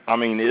 I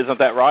mean, isn't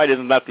that right?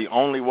 Isn't that the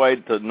only way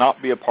to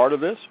not be a part of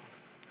this?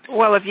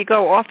 Well, if you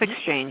go off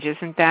exchange,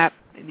 isn't that...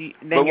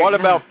 But what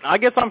about, I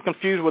guess I'm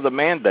confused with a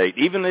mandate.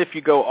 Even if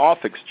you go off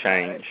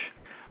exchange,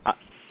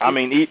 I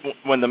mean,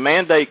 when the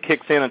mandate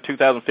kicks in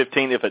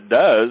 2015, if it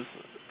does,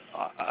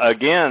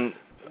 again,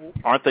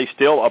 aren't they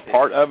still a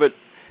part of it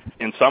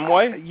in some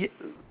way?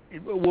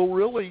 Well,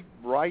 really,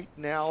 right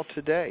now,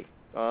 today,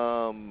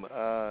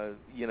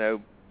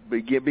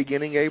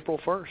 beginning April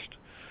 1st,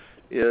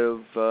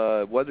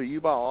 if whether you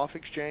buy off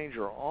exchange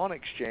or on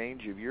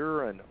exchange, if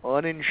you're an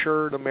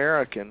uninsured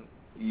American,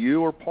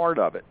 you are part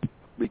of it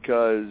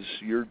because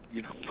you're,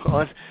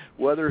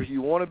 whether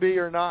you want to be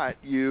or not,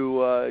 you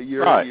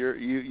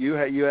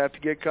have to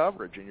get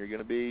coverage, and you're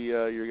going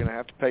to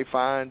have to pay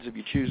fines if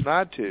you choose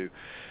not to.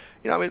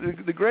 I mean,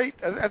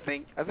 I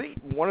think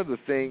one of the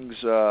things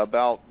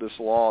about this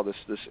law,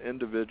 this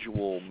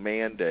individual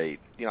mandate,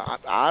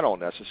 I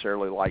don't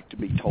necessarily like to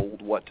be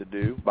told what to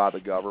do by the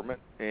government,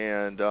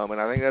 and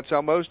I think that's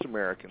how most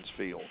Americans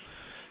feel.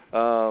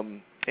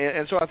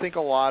 And so I think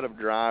a lot of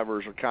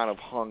drivers are kind of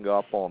hung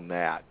up on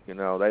that.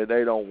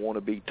 They don't want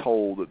to be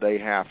told that they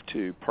have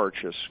to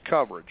purchase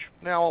coverage.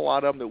 Now, a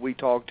lot of them that we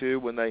talk to,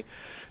 when they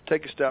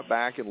take a step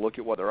back and look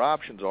at what their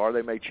options are,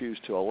 they may choose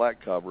to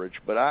elect coverage,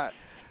 but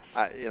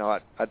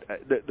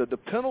the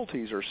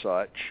penalties are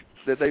such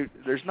that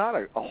there's not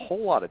a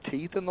whole lot of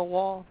teeth in the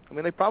law. I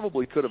mean, they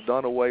probably could have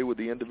done away with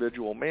the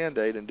individual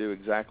mandate and do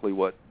exactly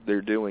what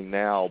they're doing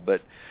now.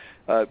 But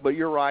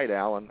you're right,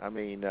 Alan. I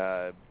mean,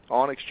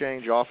 on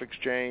exchange, off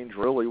exchange,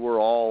 really, we're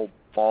all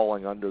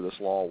falling under this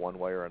law one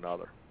way or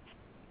another.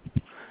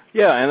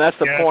 Yeah, and that's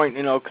the point,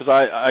 because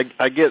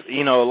I get,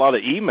 a lot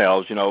of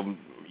emails,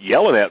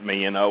 yelling at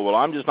me, well,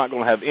 I'm just not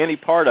going to have any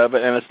part of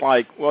it. And it's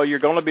like, well, you're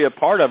going to be a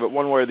part of it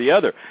one way or the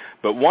other.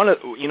 But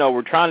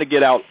we're trying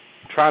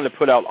to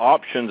put out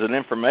options and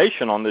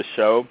information on this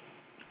show.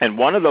 And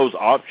one of those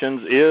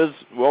options is,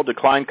 well,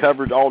 decline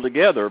coverage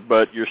altogether,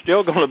 but you're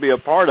still going to be a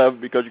part of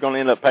it because you're going to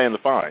end up paying the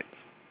fine.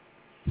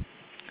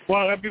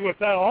 Well, that'd be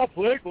without all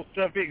political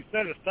stuff being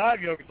set aside,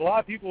 because a lot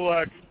of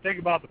people think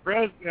about the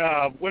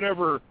president,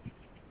 whatever.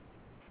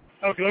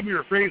 Okay, let me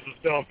rephrase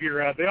myself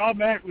here. They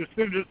automatically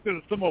assume just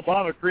because some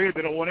Obama created,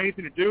 they don't want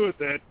anything to do with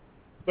it.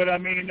 But I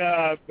mean,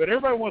 but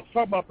everybody wants to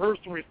talk about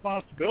personal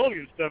responsibility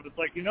and stuff. It's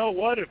like, you know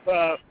what? If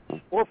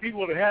more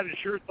people would have had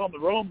insurance on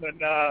their own, then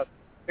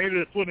maybe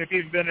this wouldn't have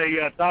even been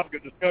a topic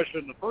of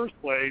discussion in the first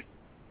place.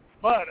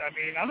 But I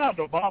mean, I'm not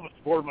an Obama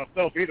supporter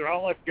myself either. I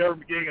don't like the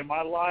government getting in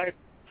my life.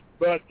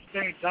 But at the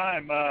same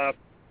time,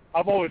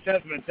 I've always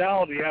had the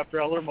mentality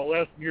after I learned my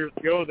lesson years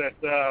ago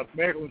that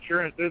medical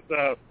insurance is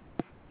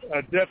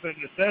a definite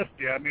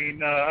necessity. I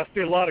mean, I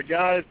see a lot of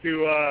guys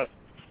who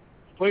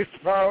place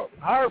a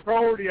higher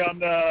priority on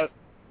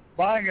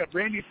buying a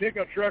brand new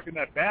pickup truck and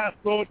that bass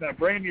boat and that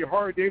brand new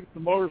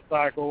Harley-Davidson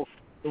motorcycle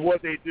than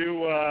what they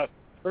do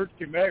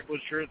purchasing medical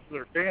insurance for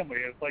their family.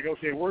 It's like,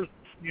 okay, where's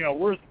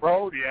the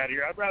priority at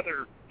here? I'd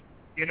rather,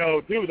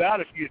 do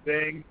without a few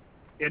things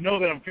and know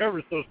that I'm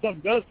covered, so if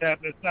something does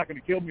happen, it's not going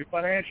to kill me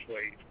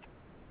financially.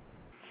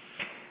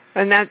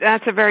 And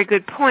that's a very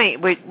good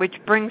point, which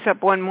brings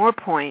up one more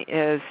point,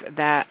 is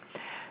that,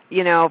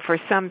 for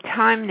some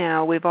time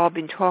now, we've all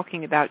been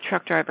talking about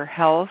truck driver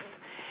health,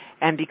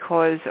 and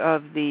because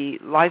of the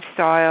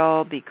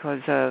lifestyle,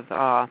 because of,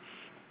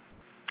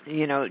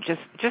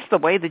 just the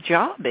way the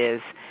job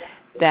is,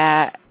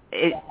 that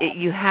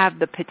you have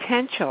the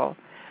potential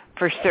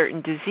for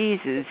certain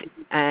diseases,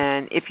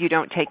 and if you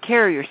don't take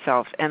care of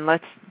yourself, and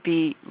let's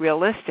be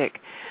realistic,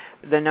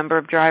 the number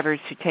of drivers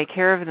who take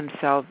care of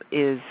themselves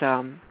is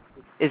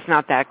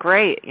not that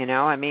great.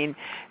 I mean,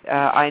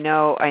 I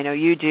know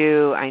you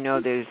do. I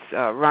know there's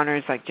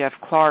runners like Jeff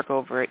Clark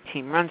over at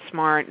Team Run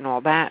Smart and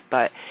all that.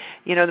 But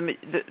the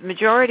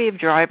majority of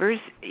drivers,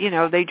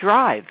 they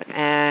drive,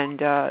 and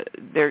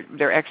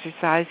their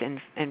exercise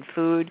and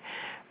food,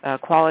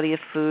 quality of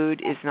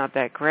food is not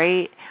that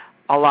great.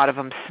 A lot of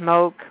them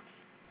smoke,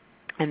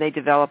 and they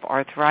develop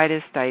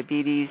arthritis,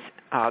 diabetes.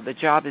 The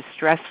job is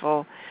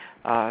stressful,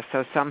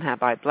 so some have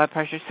high blood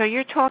pressure. So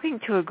you're talking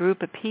to a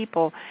group of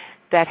people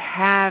that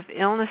have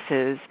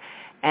illnesses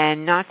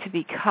and not to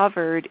be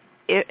covered,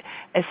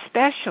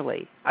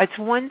 especially. It's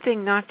one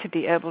thing not to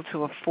be able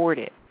to afford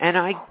it, and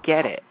I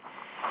get it.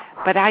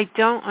 But I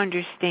don't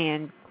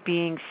understand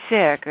being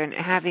sick and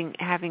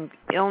having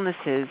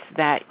illnesses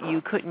that you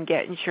couldn't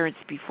get insurance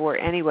before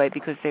anyway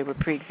because they were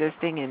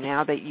pre-existing, and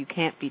now that you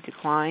can't be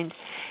declined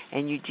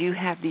and you do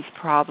have these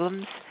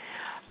problems,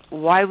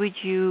 why would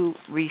you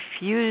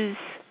refuse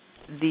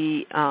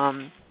the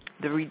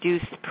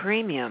reduced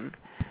premium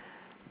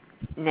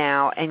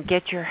now and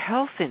get your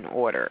health in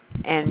order?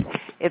 And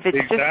if it's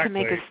just to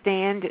make a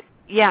stand,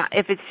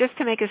 if it's just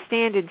to make a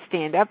stand and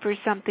stand up for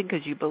something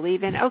because you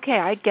believe in, okay,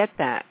 I get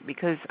that,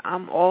 because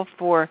I'm all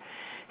for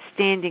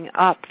standing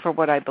up for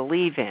what I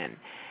believe in.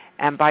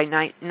 And by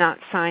not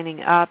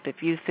signing up,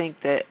 if you think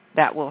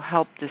that will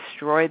help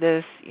destroy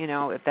this,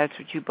 if that's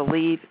what you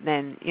believe,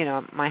 then,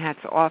 my hat's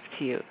off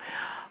to you.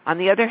 On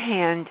the other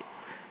hand,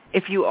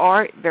 if you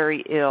are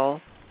very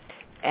ill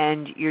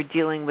and you're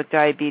dealing with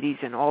diabetes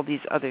and all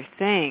these other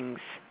things,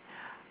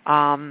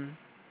 I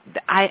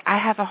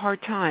have a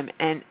hard time.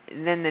 And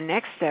then the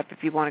next step,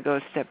 if you want to go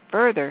a step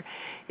further,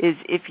 is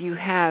if you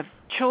have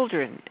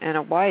children and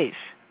a wife,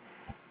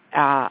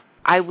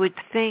 I would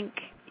think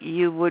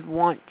you would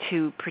want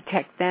to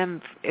protect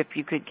them if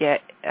you could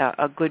get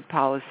a good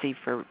policy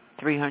for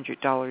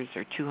 $300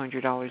 or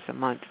 $200 a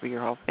month for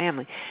your whole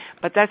family.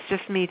 But that's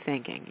just me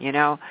thinking,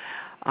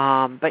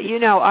 But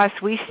us,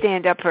 we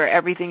stand up for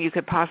everything you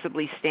could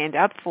possibly stand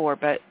up for,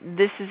 but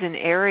this is an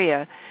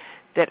area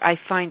that I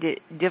find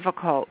it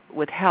difficult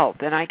with health.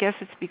 And I guess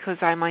it's because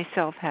I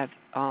myself have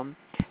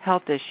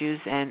health issues,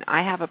 and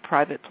I have a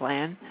private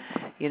plan,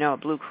 a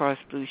Blue Cross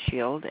Blue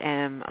Shield,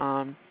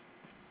 and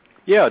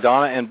yeah,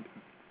 Donna, and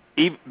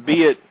be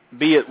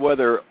it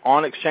whether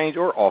on exchange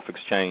or off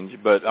exchange,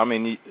 but I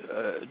mean,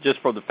 just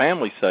for the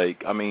family's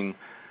sake, I mean,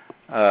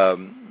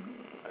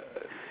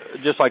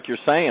 just like you're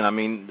saying, I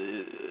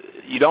mean,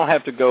 you don't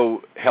have to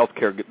go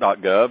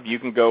healthcare.gov. You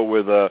can go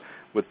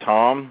with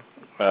Tom,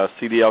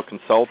 CDL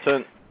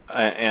consultant,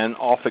 and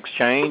off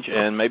exchange,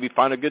 and maybe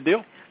find a good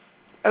deal.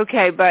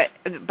 Okay, but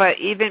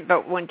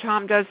when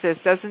Tom does this,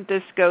 doesn't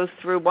this go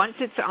through once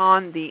it's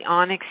on the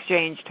on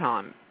exchange,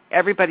 Tom?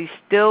 Everybody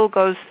still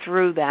goes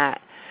through that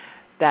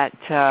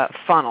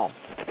funnel,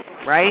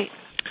 right?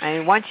 I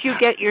mean, once you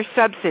get your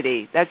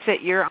subsidy, that's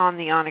it. You're on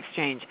the on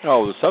exchange.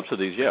 Oh, the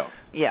subsidies, yeah.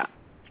 Yeah.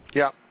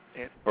 Yeah.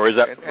 Or is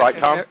that right,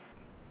 Tom?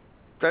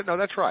 No,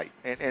 that's right.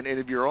 And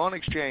if you're on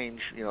exchange,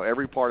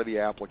 every part of the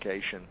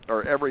application,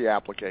 or every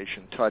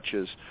application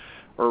touches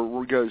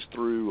or goes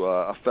through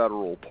a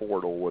federal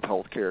portal with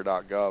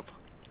healthcare.gov,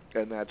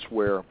 and that's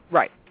where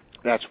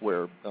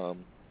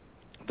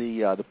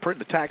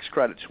the tax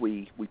credits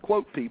we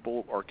quote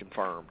people are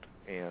confirmed.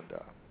 And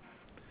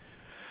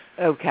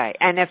okay,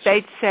 and if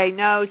they'd say,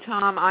 no,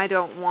 Tom, I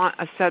don't want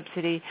a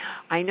subsidy,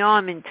 I know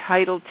I'm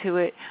entitled to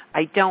it,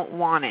 I don't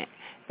want it,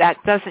 that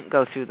doesn't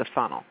go through the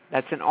funnel.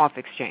 That's an off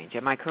exchange.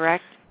 Am I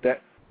correct?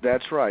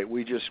 That's right.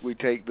 We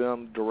take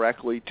them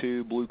directly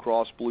to Blue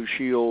Cross Blue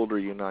Shield or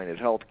United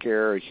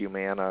Healthcare or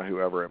Humana,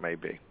 whoever it may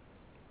be.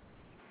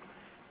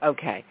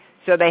 Okay,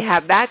 so they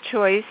have that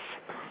choice,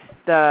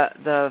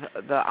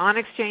 the on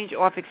exchange,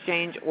 off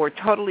exchange, or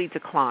totally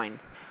decline.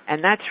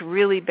 And that's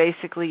really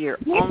basically your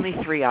only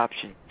three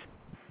options.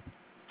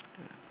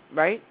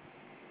 Right?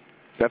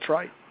 That's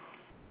right.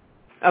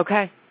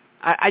 Okay.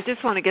 I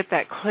just want to get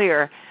that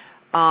clear,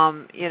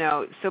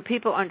 so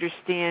people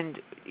understand,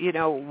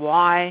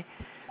 why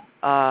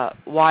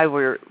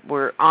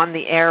we're on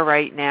the air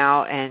right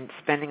now and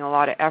spending a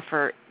lot of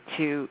effort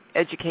to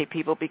educate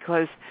people,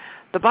 because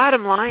the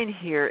bottom line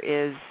here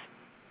is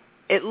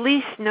at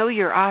least know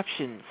your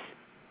options.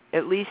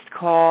 At least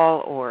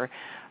call or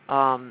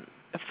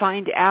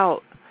find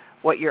out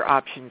what your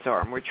options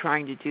are. And we're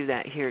trying to do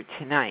that here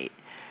tonight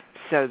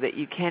so that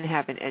you can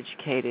have an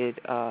educated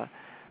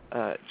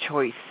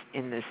choice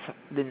in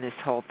this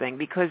whole thing.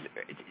 Because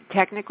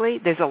technically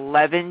there's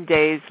 11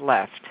 days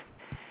left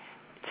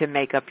to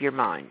make up your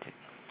mind.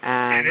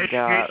 And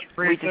education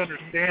creates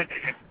understanding.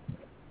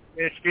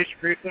 Education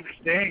creates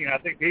understanding. And I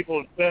think people,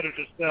 instead of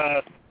just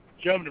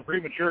jumping to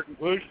premature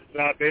conclusions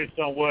based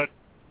on what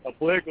a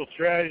political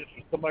strategist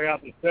or somebody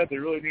out there said, they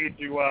really need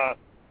to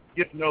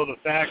get to know the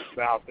facts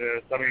about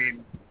this. I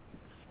mean,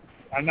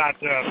 I'm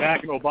not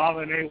backing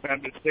Obama in any way.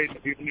 I'm just stating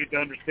that people need to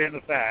understand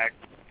the facts.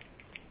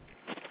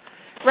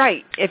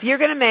 Right. If you're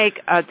going to make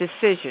a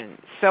decision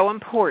so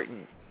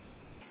important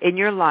in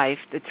your life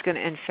that's going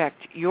to affect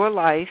your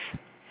life,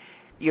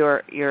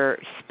 your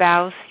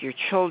spouse, your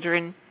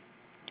children,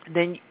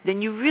 then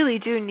you really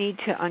do need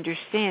to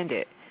understand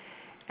it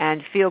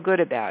and feel good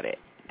about it.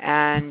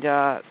 And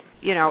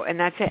and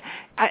that's it.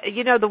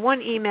 The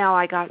one email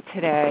I got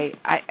today,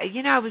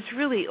 I was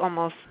really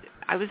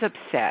I was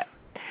upset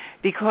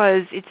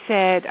because it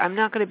said, I'm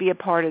not going to be a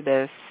part of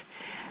this.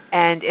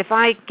 And if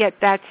I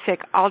get that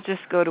sick, I'll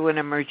just go to an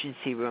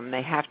emergency room.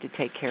 They have to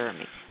take care of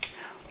me.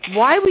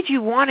 Why would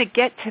you want to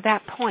get to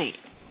that point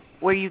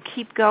where you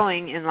keep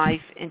going in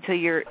life until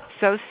you're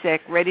so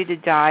sick, ready to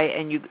die,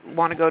 and you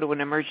want to go to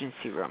an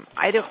emergency room?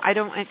 I don't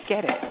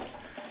get it.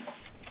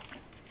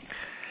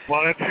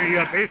 Well, that's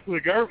basically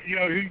the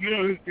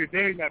government. Who's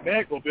paying that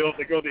medical bill if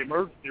they go to the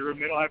emergency room?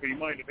 They don't have any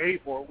money to pay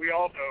for it. We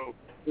all know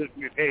who's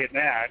going to be paying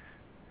that.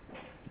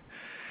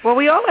 Well,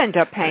 we all end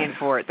up paying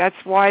for it. That's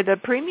why the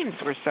premiums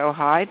were so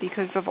high,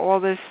 because of all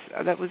this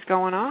that was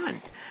going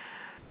on.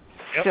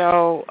 Yep.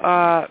 So,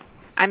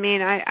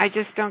 I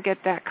just don't get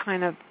that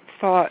kind of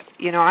thought.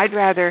 I'd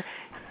rather,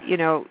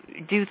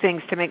 do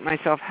things to make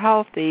myself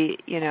healthy,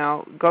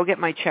 go get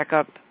my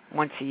checkup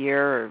once a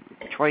year or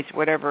twice,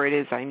 whatever it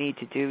is I need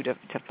to do to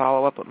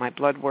follow up with my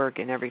blood work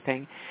and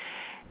everything.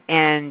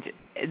 And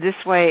this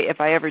way,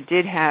 if I ever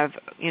did have,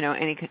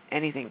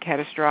 anything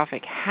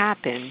catastrophic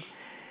happen,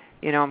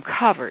 I'm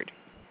covered.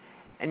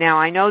 Now,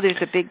 I know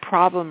there's a big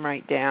problem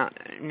right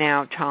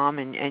now, Tom,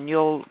 and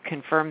you'll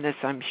confirm this,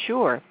 I'm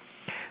sure,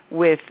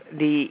 with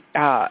the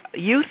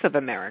youth of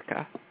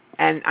America.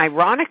 And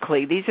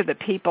ironically, these are the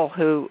people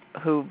who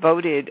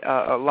voted,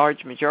 a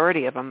large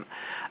majority of them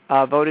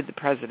voted the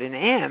president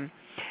in,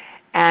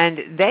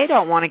 and they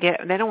don't want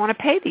to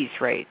pay these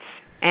rates.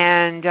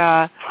 And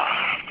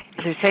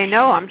they say,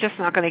 no, I'm just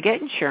not going to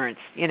get insurance.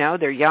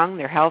 They're young,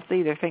 they're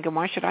healthy, they're thinking,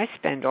 why should I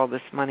spend all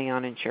this money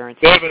on insurance?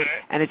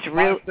 And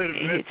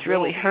it's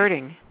really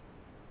hurting.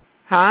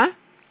 Huh?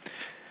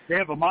 They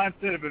have a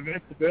mindset of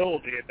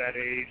invincibility at that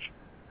age.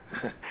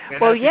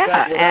 Well,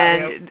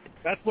 yeah,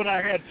 that's what I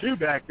had too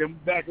back when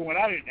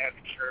I didn't have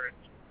insurance.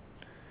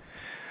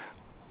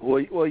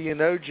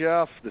 Well,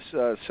 Jeff,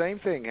 the same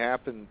thing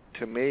happened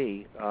to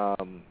me. I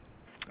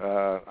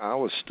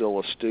was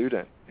still a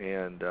student,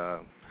 and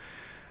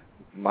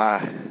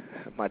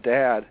my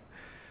dad,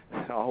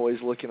 always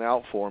looking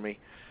out for me,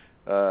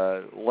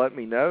 let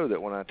me know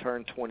that when I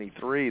turned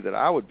 23 that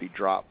I would be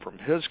dropped from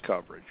his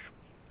coverage.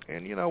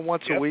 And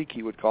once a week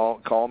he would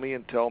call me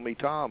and tell me,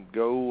 Tom,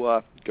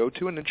 go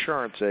to an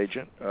insurance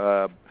agent,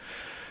 buy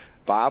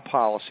a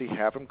policy,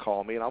 have him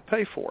call me, and I'll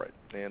pay for it.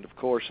 And of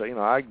course,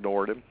 I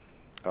ignored him.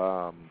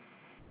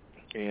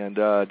 And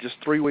just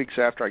 3 weeks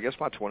after, I guess,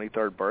 my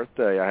 23rd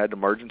birthday, I had an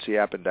emergency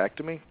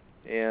appendectomy,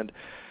 and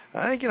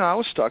I think I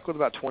was stuck with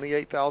about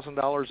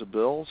 $28,000 of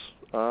bills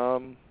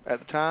at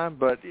the time.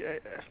 But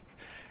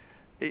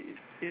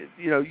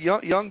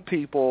young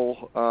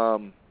people.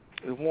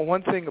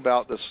 One thing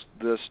about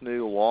this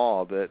new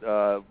law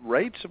that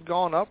rates have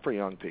gone up for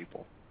young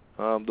people.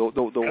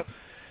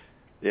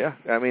 Yeah,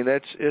 I mean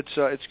it's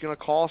going to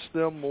cost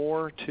them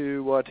more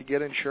to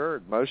get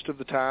insured. Most of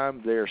the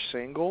time they're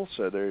single,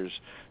 so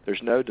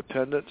there's no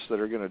dependents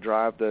that are going to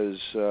drive those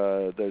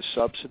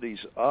subsidies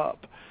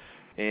up,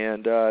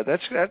 and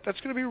that's going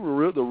to be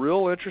the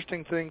real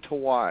interesting thing to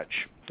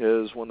watch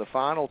is when the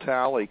final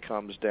tally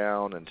comes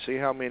down and see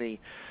how many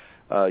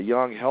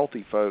young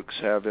healthy folks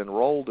have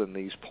enrolled in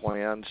these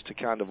plans to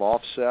kind of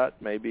offset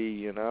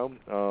maybe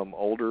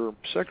older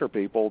sicker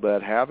people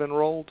that have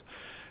enrolled,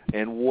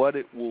 and what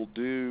it will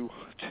do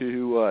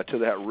to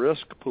that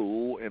risk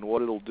pool and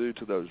what it'll do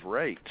to those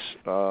rates,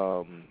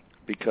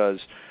 because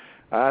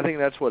I think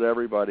that's what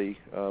everybody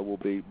will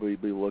be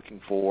looking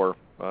for.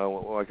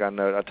 Like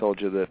I told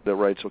you that the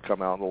rates will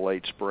come out in the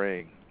late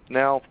spring.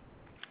 Now,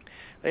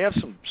 they have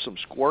some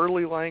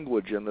squirrely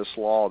language in this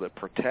law that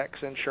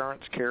protects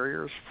insurance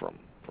carriers from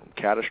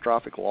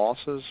catastrophic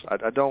losses.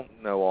 I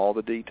don't know all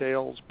the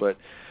details, but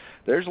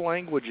there's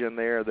language in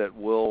there that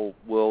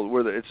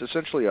it's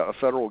essentially a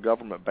federal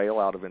government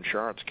bailout of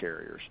insurance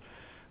carriers.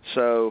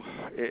 So,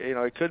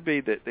 it could be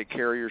that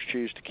carriers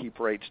choose to keep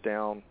rates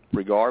down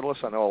regardless.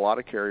 I know a lot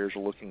of carriers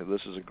are looking at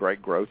this as a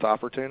great growth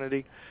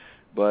opportunity,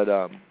 but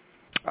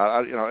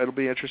it'll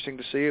be interesting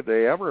to see if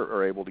they ever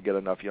are able to get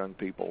enough young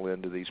people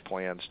into these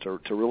plans to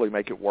really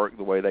make it work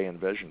the way they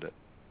envisioned it.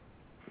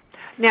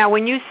 Now,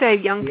 when you say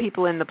young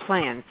people in the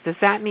plans, does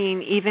that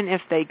mean even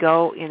if they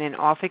go in an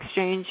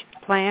off-exchange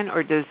plan,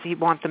 or does he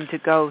want them to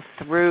go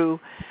through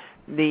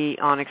the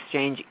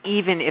on-exchange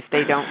even if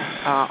they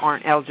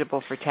aren't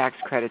eligible for tax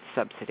credit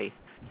subsidy?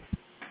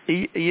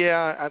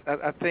 Yeah,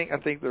 I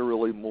think they're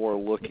really more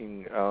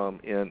looking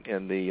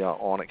in the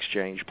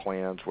on-exchange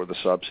plans where the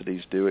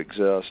subsidies do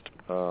exist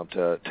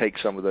to take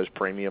some of those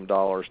premium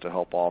dollars to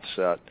help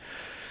offset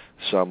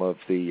some of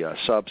the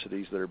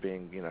subsidies that are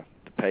being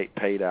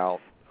paid out.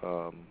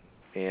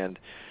 And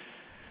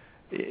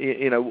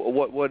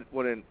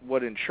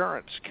what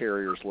insurance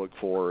carriers look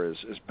for is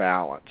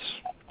balance.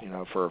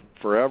 For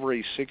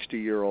every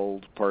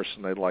 60-year-old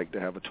person, they'd like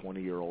to have a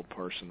 20-year-old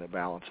person that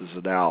balances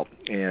it out.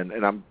 And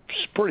I'm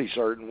pretty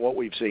certain what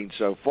we've seen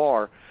so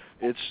far,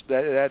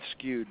 that's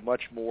skewed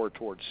much more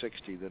towards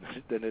 60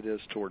 than it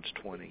is towards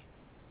 20.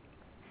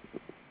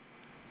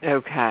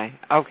 Okay.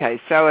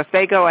 So if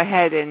they go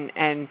ahead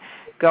and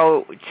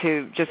go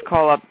to just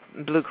call up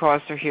Blue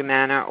Cross or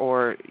Humana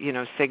or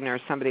Cigna or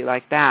somebody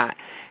like that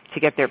to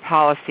get their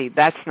policy,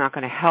 that's not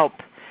going to help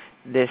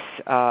this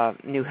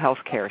new health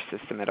care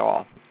system at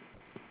all.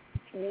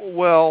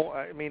 Well,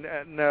 I mean,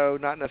 no,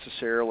 not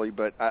necessarily,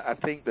 but I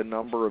think the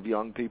number of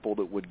young people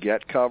that would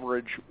get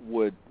coverage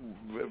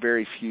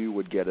very few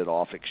would get it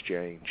off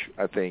exchange,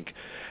 I think.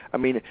 I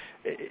mean,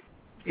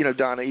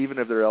 Donna, even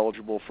if they're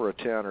eligible for a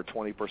 10 or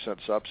 20%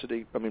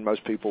 subsidy, I mean,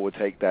 most people would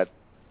take that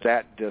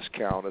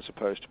discount as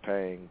opposed to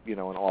paying, an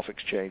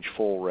off-exchange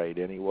full rate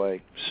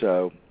anyway.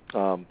 So,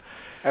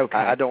 okay.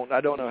 I don't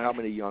know how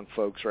many young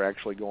folks are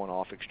actually going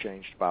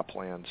off-exchange to buy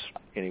plans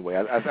anyway.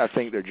 I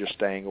think they're just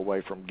staying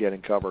away from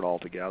getting covered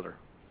altogether.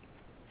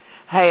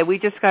 Hey, we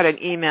just got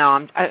an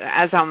email.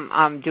 As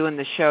I'm doing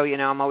the show,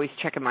 I'm always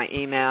checking my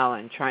email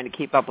and trying to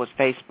keep up with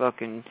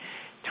Facebook and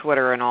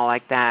Twitter and all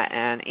like that.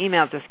 And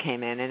email just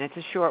came in, and it's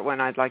a short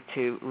one. I'd like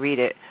to read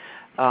it.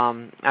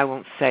 I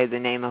won't say the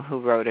name of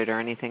who wrote it or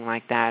anything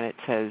like that. It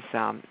says,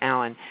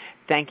 Alan,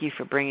 thank you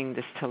for bringing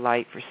this to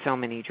light for so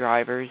many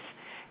drivers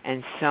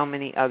and so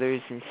many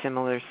others in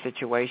similar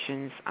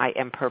situations. I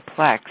am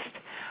perplexed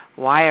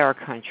why our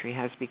country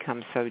has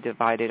become so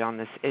divided on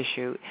this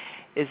issue.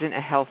 Isn't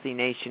a healthy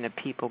nation of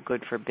people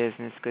good for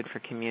business, good for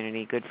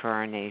community, good for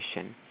our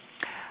nation?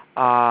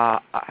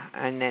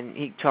 And then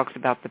he talks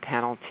about the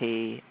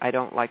penalty. I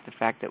don't like the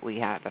fact that we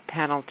have a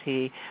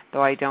penalty,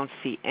 though I don't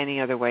see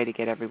any other way to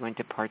get everyone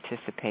to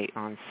participate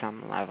on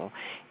some level.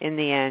 In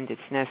the end,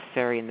 it's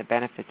necessary and the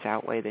benefits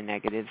outweigh the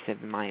negatives,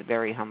 in my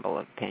very humble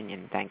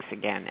opinion. Thanks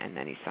again. And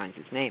then he signs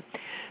his name.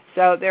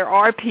 So there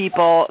are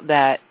people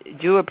that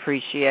do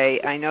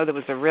appreciate. I know there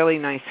was a really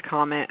nice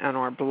comment on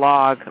our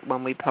blog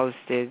when we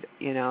posted,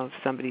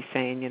 somebody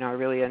saying, I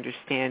really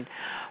understand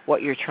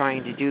what you're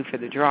trying to do for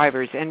the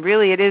drivers. And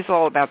really it is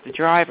all about the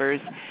drivers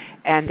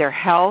and their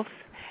health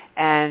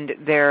and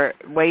their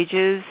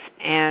wages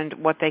and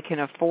what they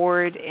can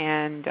afford.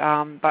 And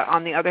but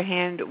on the other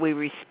hand, we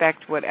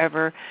respect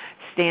whatever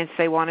stance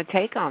they want to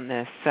take on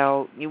this.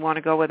 So you want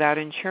to go without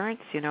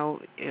insurance,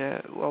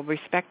 we'll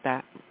respect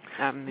that.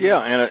 Yeah,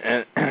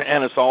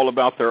 and it's all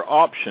about their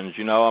options.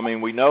 I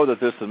mean, we know that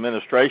this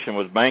administration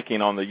was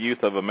banking on the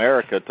youth of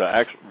America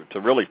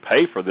to really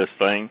pay for this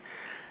thing,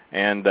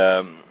 and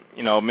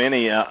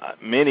many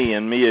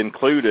and me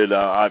included.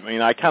 I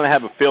mean, I kind of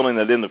have a feeling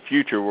that in the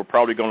future we're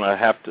probably going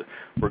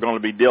to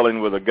be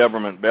dealing with a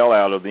government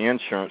bailout of the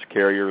insurance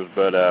carriers.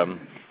 But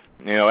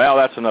Al,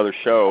 that's another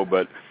show.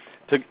 But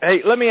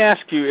hey, let me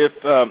ask you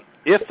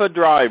if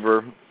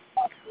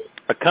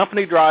a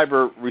company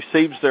driver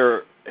receives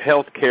their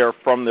health care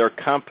from their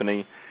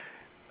company,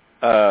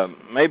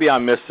 maybe I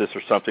missed this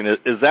or something.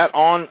 Is that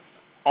on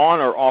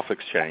or off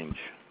exchange?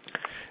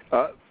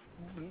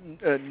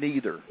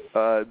 Neither.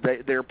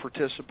 They're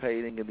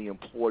participating in the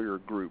employer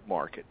group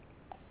market.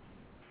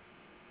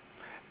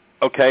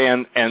 Okay,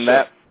 and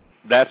so,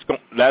 that's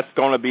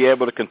going to be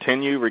able to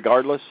continue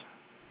regardless.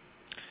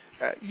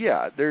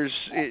 Yeah, there's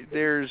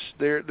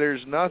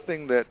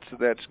nothing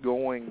that's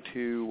going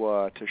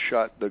to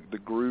shut the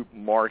group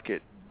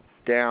market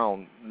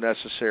down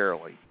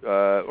necessarily,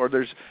 or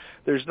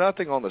there's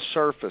nothing on the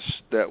surface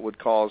that would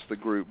cause the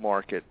group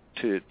market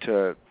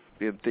to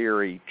in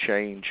theory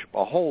change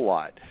a whole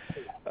lot.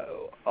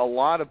 A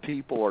lot of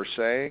people are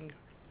saying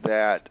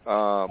that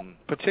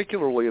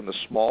particularly in the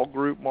small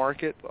group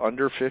market,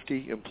 under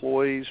 50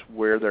 employees,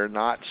 where they're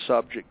not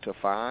subject to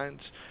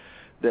fines,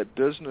 that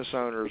business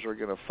owners are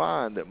going to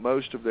find that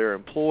most of their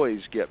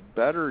employees get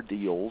better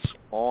deals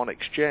on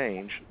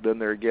exchange than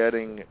they're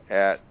getting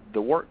at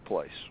the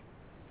workplace.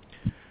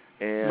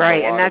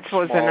 Right, and that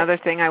was another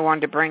thing I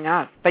wanted to bring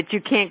up. But you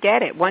can't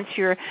get it once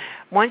your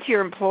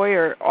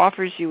employer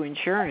offers you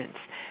insurance.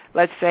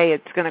 Let's say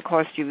it's going to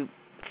cost you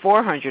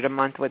 $400 a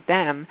month with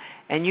them,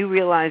 and you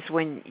realize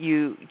when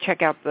you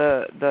check out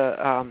the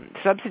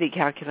subsidy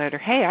calculator,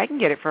 hey, I can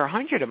get it for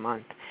 $100 a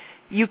month.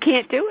 You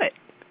can't do it,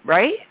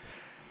 right?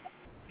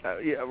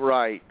 Yeah,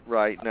 right.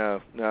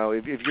 No.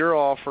 If you're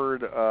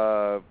offered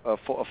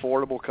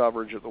affordable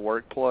coverage at the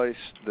workplace,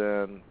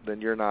 then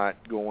you're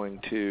not going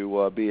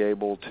to be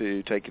able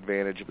to take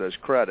advantage of those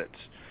credits.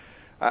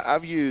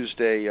 I've used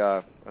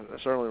I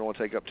certainly don't want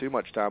to take up too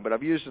much time, but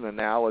I've used an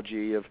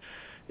analogy of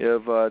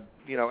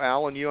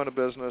Alan, you own a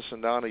business,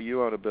 and Donna,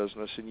 you own a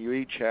business, and you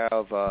each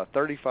have a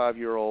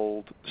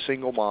 35-year-old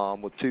single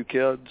mom with 2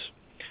 kids.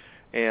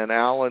 And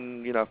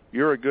Alan,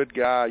 you're a good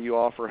guy. You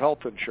offer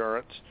health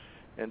insurance.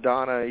 And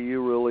Donna,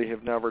 you really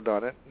have never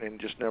done it and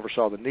just never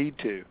saw the need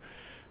to.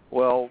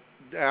 Well,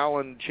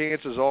 Alan,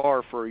 chances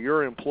are for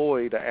your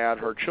employee to add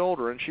her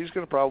children, she's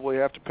going to probably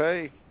have to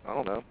pay, I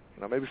don't know,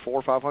 maybe $400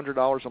 or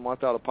 $500 a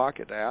month out of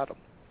pocket to add them.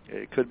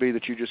 It could be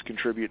that you just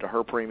contribute to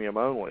her premium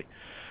only.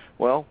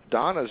 Well,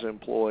 Donna's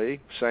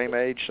employee, same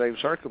age, same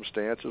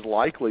circumstance, is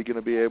likely going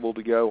to be able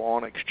to go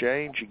on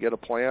exchange and get a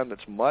plan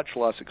that's much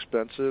less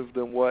expensive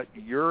than what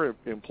your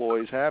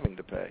employee's having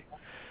to pay.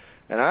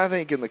 And I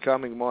think in the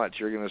coming months,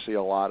 you're going to see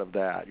a lot of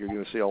that. You're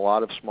going to see a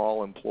lot of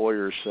small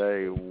employers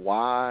say,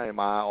 why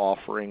am I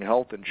offering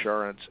health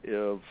insurance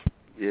if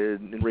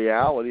in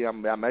reality I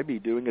may be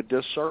doing a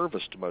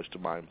disservice to most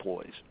of my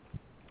employees?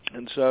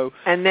 And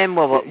then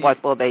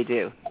what will they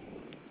do?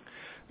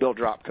 They'll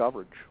drop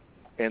coverage.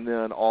 And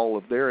then all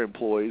of their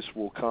employees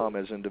will come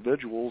as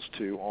individuals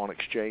to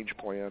on-exchange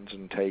plans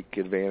and take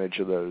advantage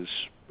of those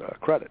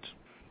credits.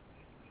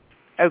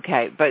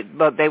 Okay, but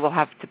they will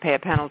have to pay a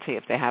penalty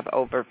if they have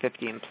over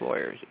 50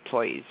 employees,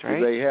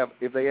 right?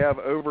 If they have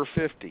over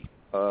 50,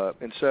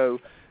 and so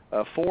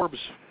Forbes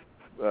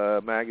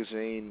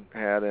magazine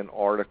had an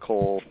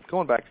article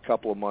going back a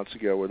couple of months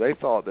ago where they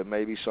thought that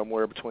maybe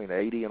somewhere between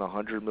 80 and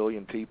 100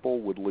 million people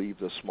would leave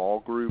the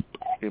small group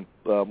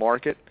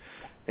market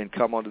and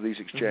come onto these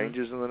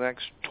exchanges in the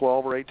next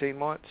 12 or 18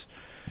 months.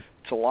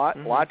 It's a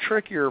lot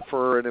trickier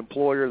for an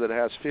employer that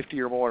has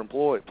 50 or more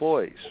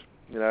employees.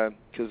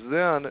 Because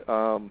then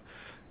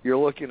you're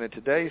looking at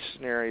today's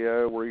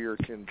scenario where you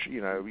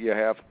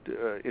have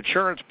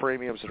insurance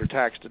premiums that are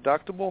tax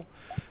deductible.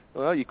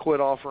 Well, you quit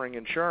offering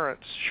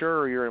insurance.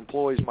 Sure, your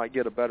employees might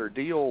get a better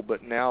deal,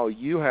 but now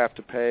you have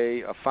to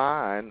pay a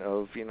fine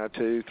of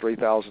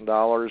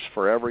 $2,000-$3,000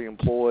 for every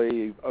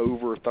employee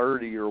over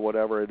 30 or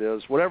whatever it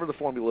is, whatever the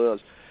formula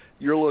is.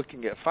 You're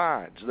looking at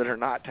fines that are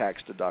not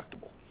tax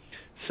deductible.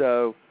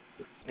 So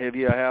if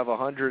you have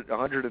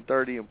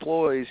 130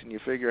 employees and you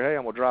figure, hey,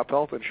 I'm going to drop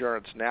health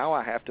insurance, now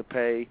I have to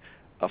pay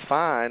a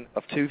fine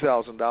of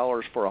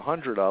 $2,000 for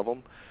 100 of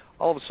them,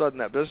 all of a sudden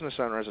that business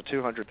owner has a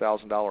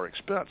 $200,000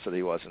 expense that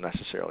he wasn't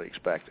necessarily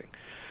expecting.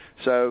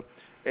 So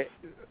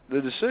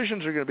the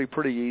decisions are going to be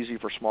pretty easy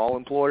for small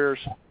employers.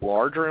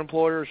 Larger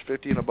employers,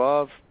 50 and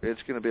above, there are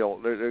going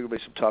to be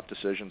some tough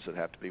decisions that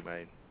have to be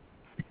made.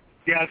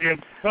 Yeah, the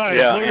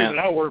employers that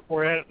I work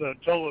for has a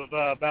total of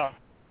about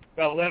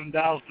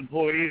 11,000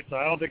 employees, so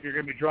I don't think they're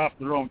going to be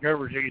dropping their own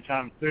coverage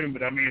anytime soon.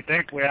 But,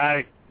 thankfully,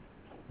 I've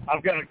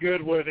got a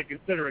good what they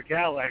consider a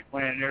Cadillac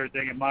plan and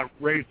everything, and my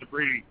rates are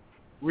pretty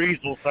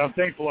reasonable, so I'm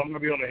thankful I'm going to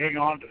be able to hang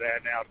on to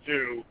that now,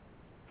 too.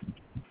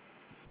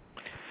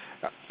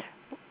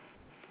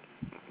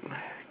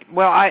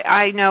 Well,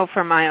 I know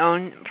from my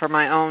own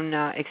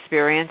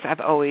experience, I've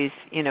always,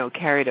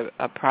 carried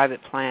a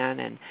private plan,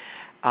 and,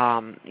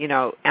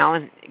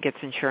 Alan gets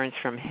insurance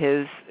from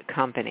his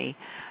company.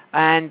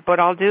 And what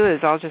I'll do is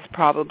I'll just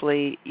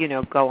probably,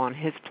 go on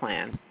his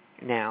plan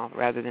now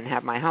rather than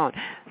have my own.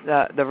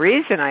 The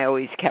reason I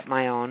always kept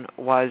my own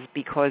was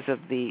because of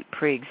the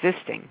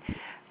pre-existing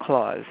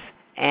clause.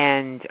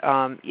 And,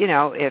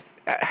 if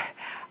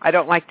I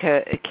don't like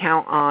to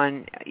count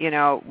on,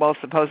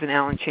 supposing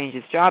Alan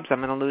changes jobs, I'm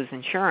going to lose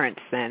insurance,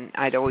 then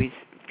I'd always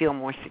feel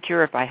more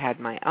secure if I had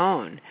my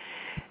own.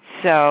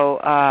 So,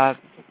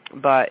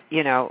 but,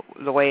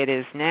 the way it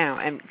is now,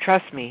 and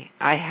trust me,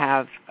 I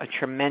have a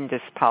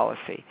tremendous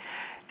policy,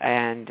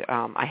 and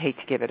I hate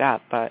to give it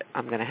up, but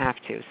I'm going to have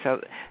to.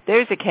 So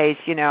there's a case,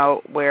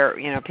 where,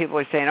 people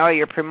are saying, oh,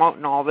 you're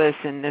promoting all this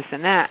and this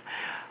and that.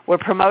 We're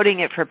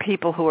promoting it for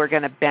people who are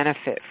going to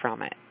benefit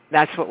from it.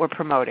 That's what we're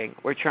promoting.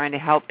 We're trying to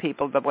help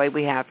people the way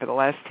we have for the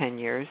last 10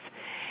 years.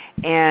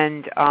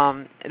 And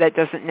that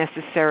doesn't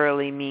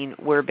necessarily mean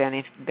we're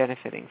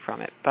benefiting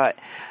from it. But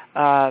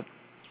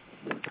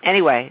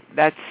anyway,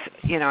 that's,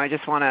 I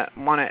just want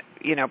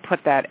to, put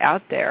that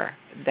out there,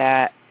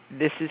 that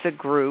this is a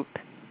group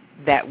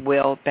that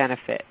will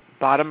benefit.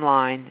 Bottom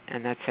line,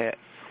 and that's it.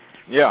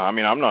 Yeah, I'm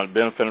not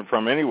benefiting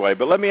from it anyway.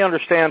 But let me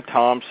understand,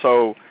 Tom.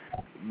 So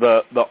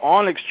the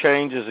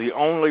on-exchange is the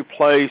only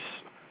place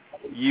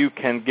you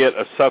can get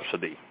a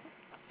subsidy,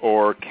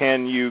 or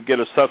can you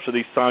get a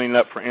subsidy signing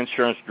up for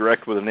insurance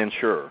direct with an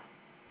insurer?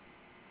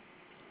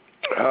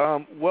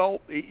 Well,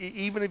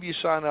 even if you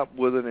sign up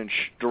with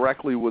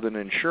directly with an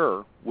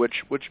insurer,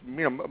 which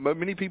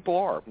many people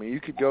are. I mean, you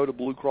could go to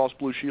Blue Cross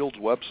Blue Shield's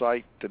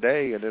website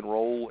today and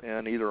enroll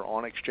in either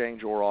on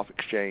exchange or off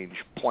exchange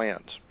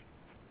plans.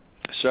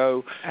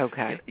 So,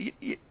 okay,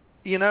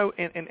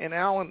 and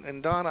Alan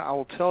and Donna, I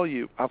will tell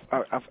you,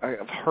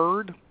 I've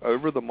heard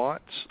over the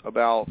months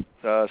about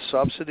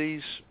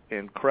subsidies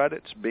and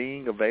credits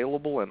being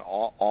available in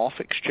off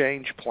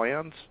exchange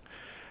plans.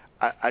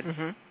 I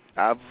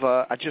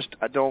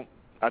don't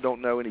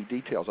know any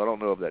details. I don't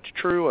know if that's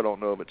true. I don't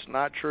know if it's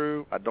not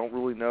true. I don't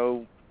really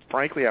know.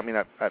 Frankly, I mean,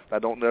 I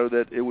don't know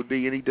that it would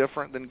be any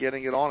different than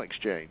getting it on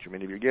exchange. I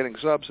mean, if you're getting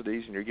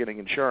subsidies and you're getting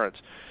insurance,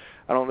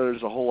 I don't know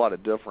there's a whole lot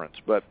of difference.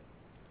 But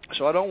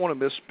so I don't want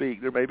to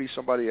misspeak. There may be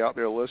somebody out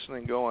there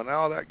listening going,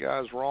 "Oh, that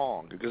guy's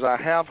wrong," because I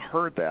have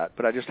heard that,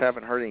 but I just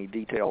haven't heard any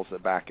details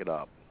that back it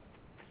up.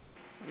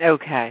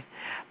 Okay.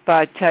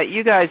 But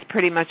you guys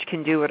pretty much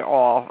can do it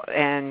all,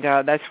 and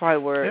that's why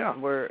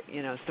we're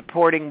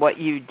supporting what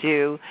you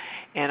do.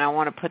 And I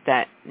want to put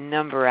that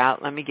number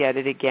out. Let me get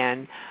it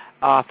again.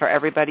 For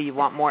everybody, you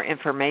want more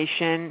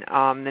information,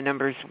 the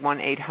number is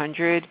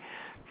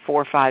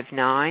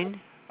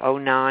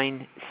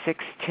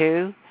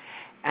 1-800-459-0962,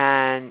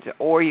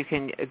 or you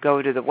can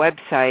go to the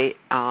website.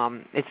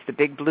 It's the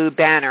big blue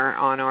banner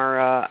on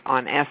our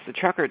on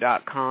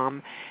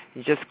AskTheTrucker.com.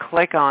 You just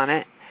click on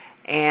it,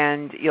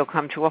 and you'll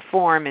come to a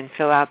form and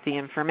fill out the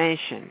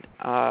information.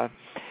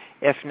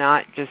 If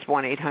not, just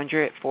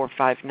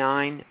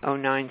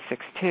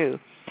 1-800-459-0962,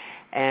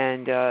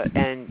 and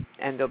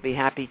they'll be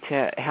happy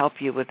to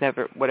help you with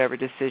whatever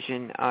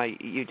decision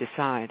you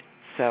decide.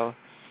 So,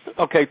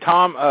 okay,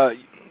 Tom,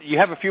 you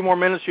have a few more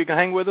minutes you can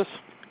hang with us?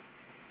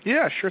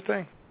 Yeah, sure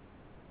thing.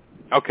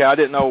 Okay, I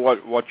didn't know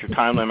what your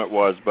time limit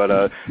was,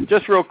 but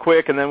just real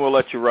quick, and then we'll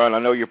let you run. I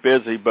know you're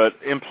busy, but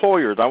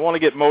employers, I want to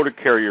get motor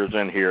carriers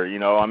in here.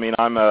 I mean,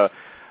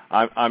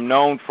 I'm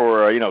known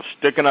for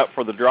sticking up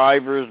for the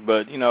drivers,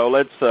 but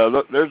let's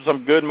look. There's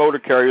some good motor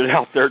carriers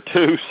out there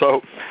too,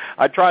 so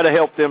I try to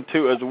help them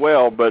too as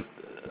well. But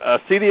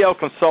CDL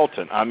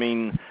consultant, I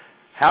mean,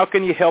 how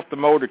can you help the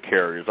motor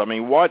carriers? I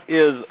mean, what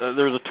is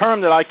there's a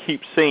term that I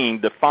keep seeing,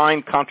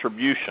 defined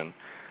contribution.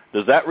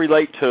 Does that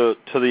relate to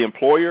the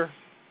employer?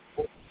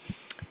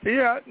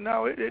 Yeah,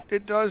 no,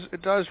 it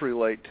does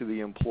relate to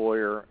the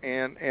employer,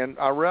 and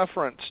I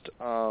referenced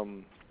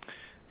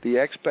the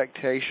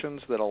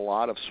expectations that a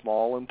lot of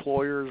small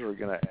employers are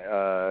going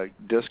to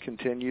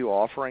discontinue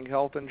offering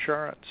health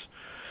insurance.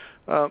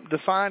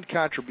 Defined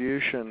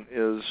contribution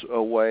is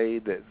a way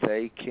that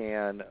they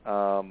can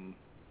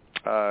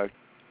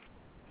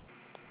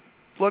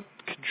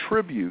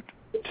contribute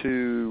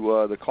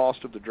to the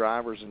cost of the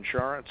driver's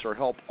insurance, or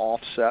help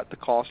offset the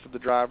cost of the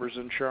driver's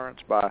insurance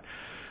by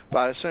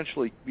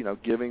essentially,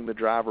 giving the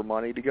driver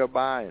money to go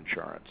buy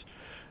insurance,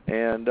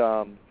 and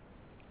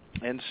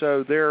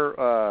so there,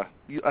 I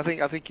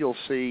think you'll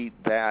see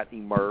that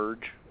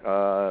emerge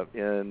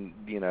in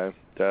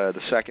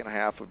the second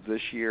half of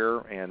this year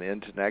and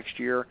into next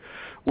year,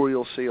 where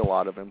you'll see a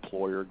lot of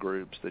employer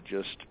groups that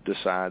just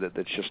decide that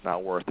it's just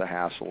not worth the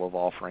hassle of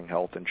offering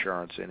health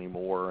insurance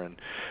anymore, and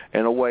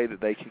a way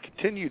that they can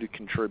continue to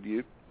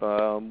contribute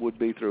would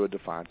be through a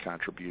defined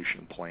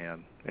contribution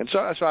plan. And so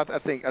I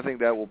think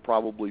that will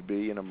probably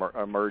be an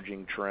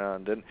emerging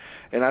trend, and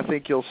I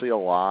think you'll see a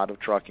lot of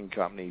trucking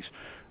companies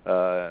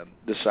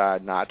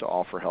decide not to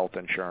offer health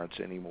insurance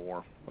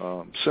anymore,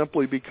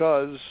 simply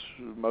because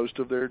most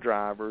of their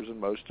drivers and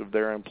most of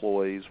their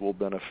employees will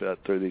benefit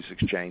through these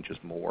exchanges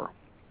more.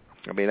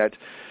 I mean, it's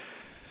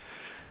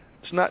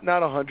not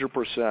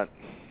 100%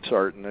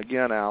 certain.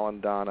 Again,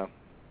 Alan, Donna,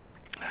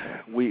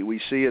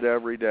 we see it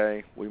every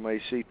day. We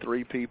may see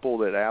three people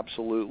that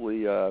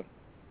absolutely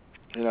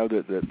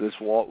that this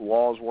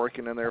law is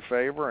working in their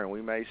favor, and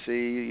we may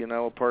see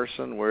a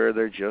person where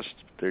they're just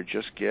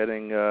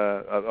getting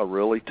a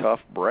really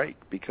tough break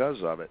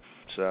because of it.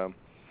 So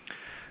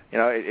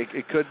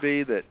it could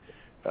be that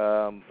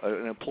an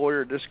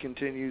employer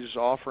discontinues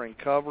offering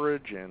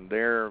coverage, and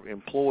their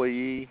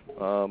employee,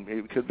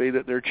 it could be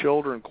that their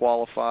children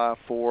qualify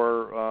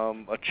for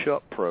a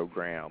CHIP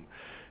program.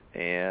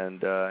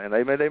 And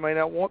they may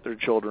not want their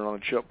children on a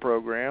CHIP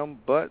program,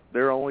 but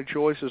their only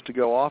choice is to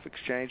go off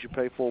exchange and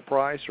pay full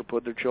price, or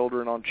put their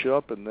children on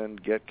CHIP and then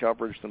get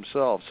coverage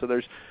themselves. So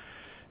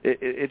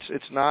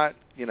it's not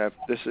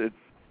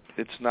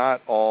it's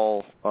not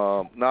all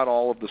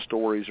of the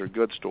stories are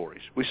good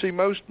stories. We see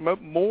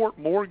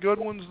more good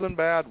ones than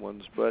bad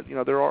ones, but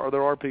there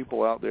are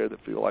people out there that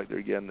feel like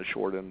they're getting the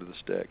short end of the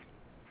stick.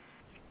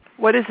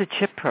 What is a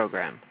CHIP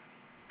program?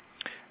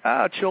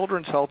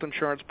 Children's health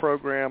insurance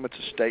program. It's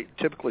a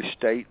typically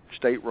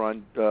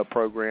state-run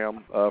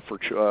program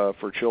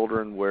for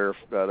children where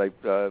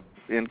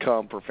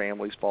income for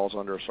families falls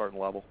under a certain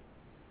level.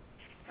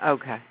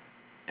 Okay.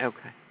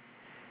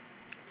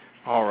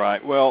 All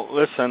right. Well,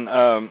 listen.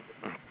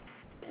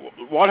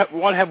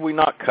 What have we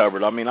not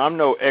covered? I mean, I'm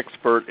no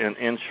expert in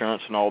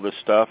insurance and all this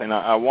stuff, and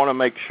I want to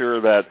make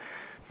sure that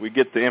we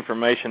get the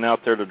information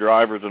out there to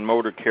drivers and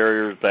motor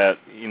carriers that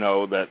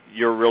that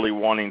you're really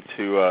wanting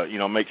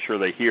to make sure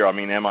they hear. I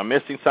mean, am I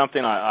missing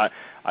something? I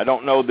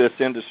don't know this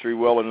industry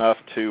well enough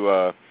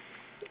to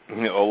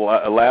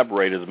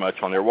elaborate as much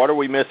on there. What are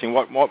we missing?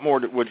 What more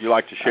would you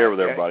like to share with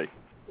everybody?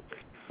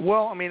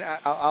 Well, I mean,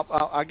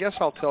 I guess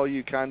I'll tell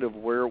you kind of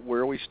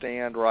where we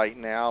stand right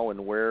now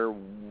and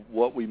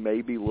what we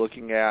may be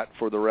looking at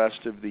for the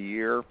rest of the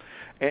year,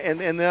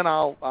 and then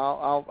I'll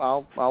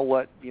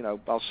let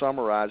I'll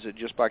summarize it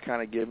just by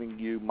kind of giving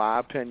you my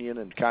opinion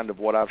and kind of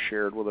what I've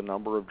shared with a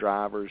number of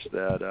drivers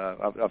that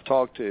I've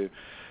talked to.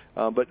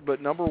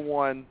 But number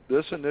one,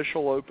 this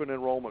initial open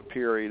enrollment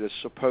period is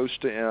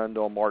supposed to end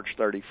on March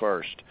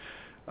 31st.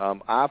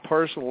 I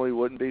personally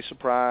wouldn't be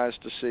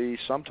surprised to see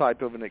some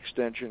type of an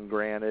extension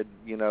granted,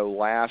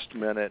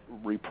 last-minute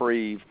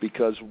reprieve,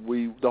 because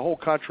the whole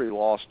country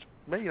lost,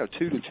 2 to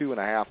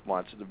 2.5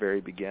 months at the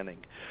very beginning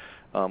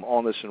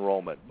on this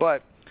enrollment.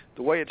 But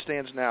the way it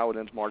stands now, it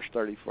ends March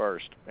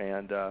 31st.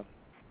 And,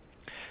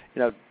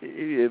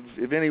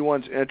 if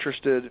anyone's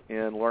interested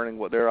in learning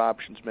what their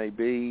options may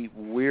be,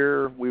 we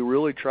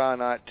really try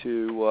not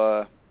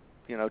to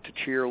to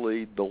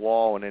cheerlead the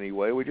law in any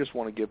way. We just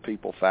want to give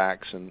people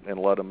facts and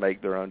let them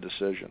make their own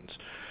decisions.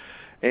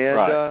 And,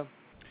 right.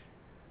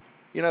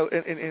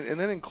 And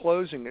then in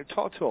closing, I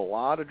talked to a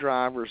lot of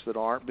drivers that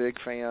aren't big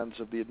fans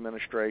of the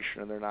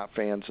administration and they're not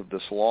fans of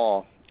this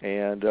law.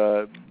 And,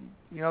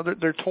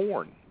 they're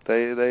torn.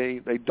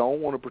 They don't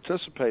want to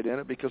participate in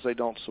it because they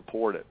don't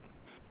support it.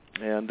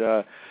 And,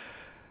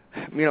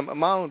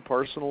 my own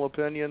personal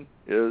opinion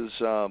is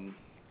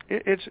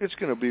it's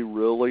going to be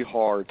really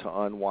hard to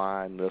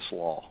unwind this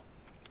law.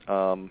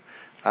 I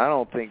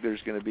don't think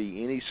there's going to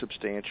be any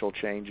substantial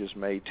changes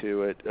made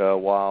to it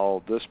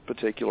while this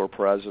particular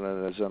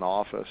president is in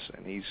office,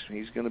 and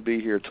he's going to be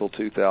here till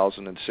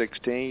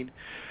 2016.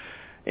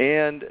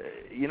 And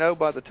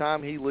by the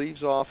time he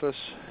leaves office,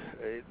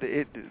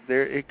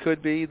 it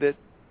could be that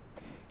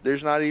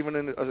there's not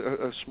even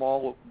a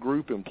small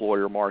group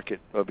employer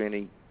market of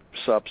any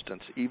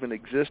substance even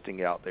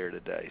existing out there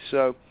today.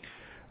 So.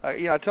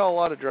 I tell a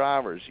lot of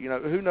drivers,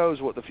 who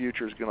knows what the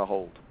future is going to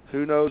hold?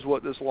 Who knows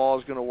what this law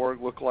is going to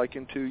look like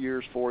in 2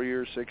 years, 4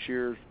 years, 6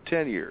 years,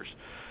 10 years?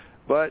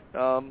 But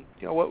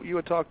what you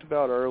had talked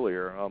about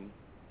earlier.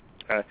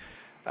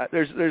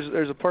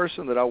 There's a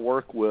person that I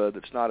work with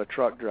that's not a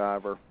truck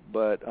driver,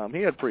 but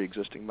he had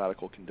pre-existing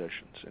medical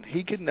conditions, and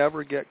he could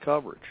never get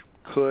coverage.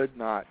 Could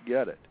not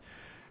get it,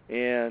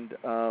 and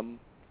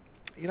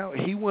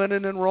he went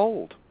and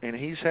enrolled, and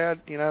he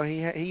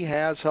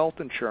has health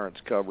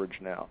insurance coverage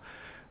now.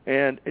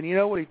 And you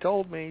know what he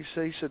told me?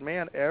 He said,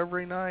 man,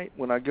 every night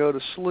when I go to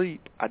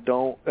sleep, that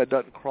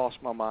doesn't cross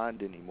my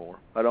mind anymore.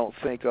 I don't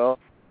think of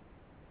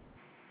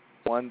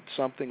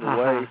something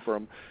away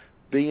from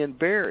being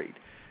buried.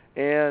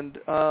 And,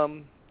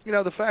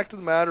 the fact of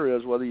the matter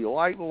is, whether you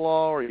like the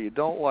law or you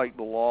don't like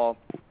the law,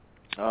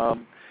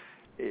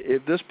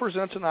 if this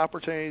presents an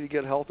opportunity to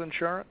get health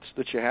insurance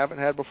that you haven't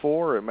had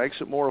before, or it makes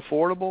it more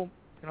affordable,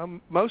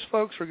 most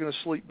folks are going to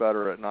sleep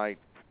better at night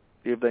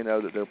if they know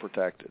that they're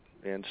protected.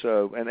 And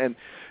so, and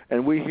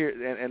we hear,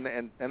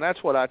 and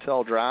that's what I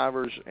tell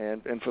drivers,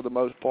 and for the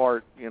most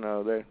part,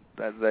 I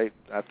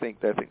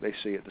think they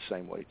see it the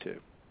same way too.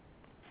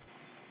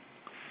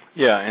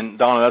 Yeah, and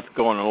Donna, that's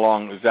going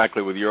along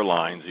exactly with your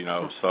lines,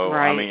 So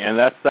right. I mean, and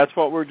that's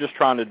what we're just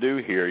trying to do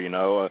here,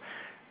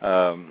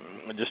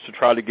 just to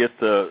try to get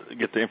the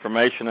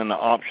information and the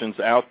options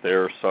out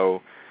there.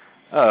 So,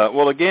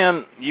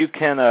 again, you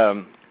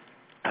can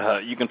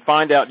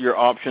find out your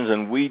options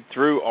and weed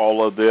through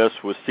all of this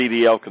with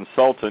CDL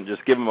Consultant.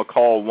 Just give them a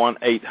call,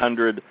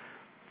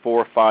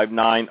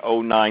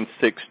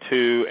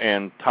 1-800-459-0962.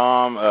 And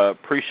Tom,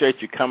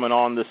 appreciate you coming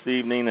on this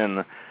evening,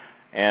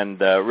 and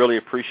really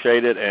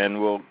appreciate it. And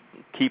we'll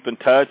keep in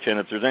touch. And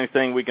if there's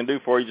anything we can do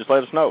for you, just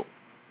let us know.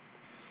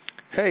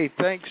 Hey,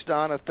 thanks,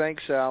 Donna.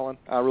 Thanks, Alan.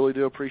 I really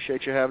do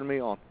appreciate you having me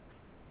on.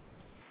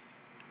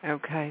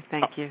 Okay,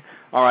 thank you.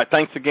 All right,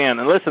 thanks again.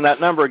 And listen,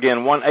 that number again,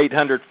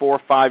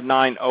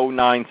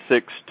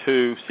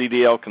 1-800-459-0962,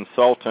 CDL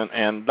Consultant.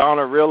 And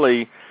Donna,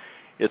 really,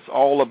 it's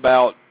all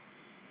about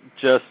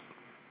just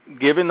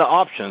giving the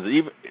options,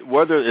 even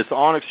whether it's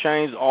on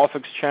exchange, off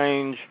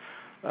exchange,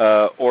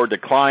 or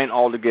decline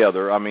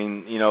altogether. I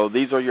mean,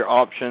 these are your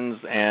options,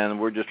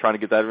 and we're just trying to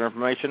get that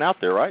information out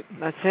there, right?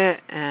 That's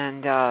it.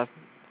 And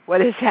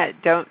what is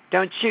that? Don't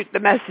shoot the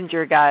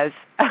messenger, guys.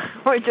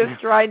 We're just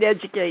trying to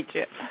educate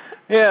you.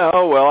 Yeah,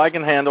 I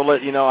can handle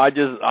it. I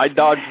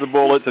dodge the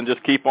bullets and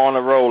just keep on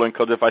rolling,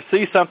 because if I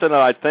see something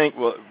that I think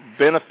will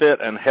benefit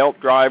and help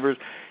drivers,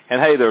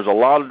 and hey, there's a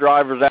lot of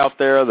drivers out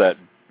there that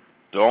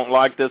don't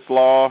like this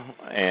law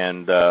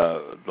and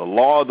the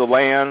law of the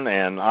land,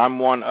 and I'm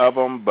one of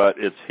them, but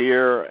it's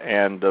here,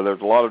 and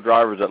there's a lot of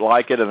drivers that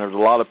like it, and there's a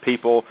lot of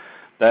people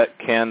that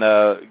can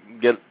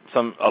get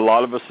a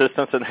lot of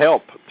assistance and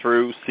help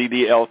through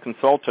CDL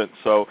Consultant.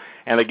 So,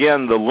 and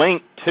again, the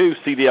link to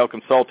CDL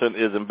Consultant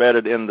is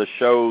embedded in the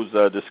show's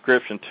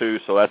description too,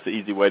 so that's the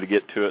easy way to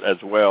get to it as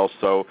well.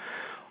 So,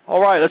 All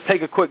right, let's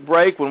take a quick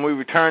break. When we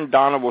return,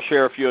 Donna will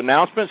share a few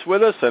announcements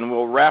with us, and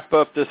we'll wrap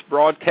up this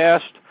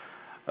broadcast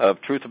of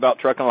Truth About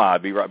Trucking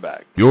Live. Be right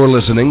back. You're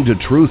listening to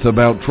Truth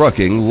About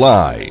Trucking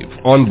Live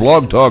on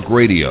Blog Talk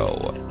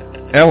Radio.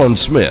 Alan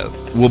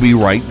Smith will be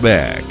right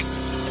back.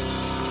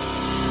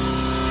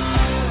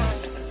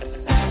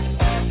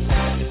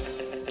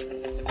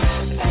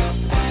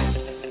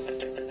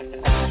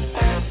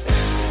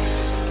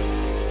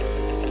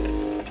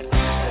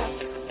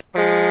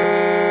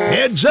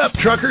 Heads up,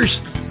 truckers.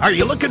 Are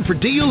you looking for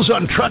deals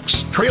on trucks,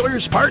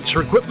 trailers, parts,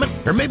 or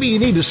equipment? Or maybe you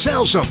need to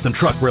sell something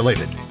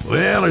truck-related?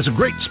 Well, there's a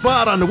great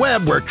spot on the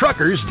web where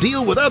truckers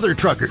deal with other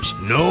truckers.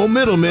 No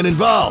middlemen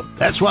involved.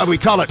 That's why we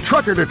call it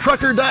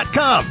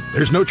trucker-to-trucker.com.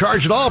 There's no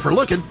charge at all for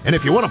looking, and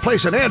if you want to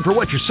place an ad for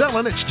what you're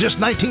selling, it's just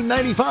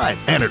 $19.95,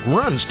 and it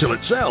runs till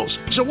it sells.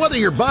 So whether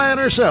you're buying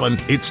or selling,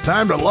 it's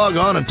time to log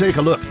on and take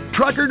a look.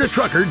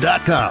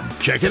 trucker-to-trucker.com.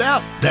 Check it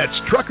out. That's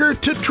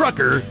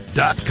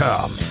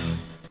trucker-to-trucker.com.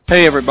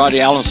 Hey everybody,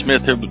 Alan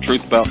Smith here with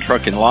Truth About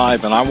Trucking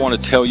Live, and I want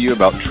to tell you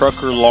about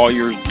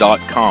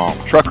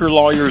TruckerLawyers.com.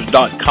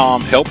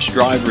 TruckerLawyers.com helps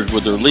drivers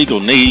with their legal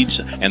needs,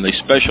 and they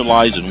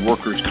specialize in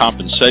workers'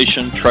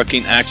 compensation,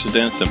 trucking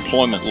accidents,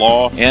 employment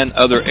law, and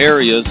other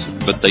areas,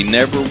 but they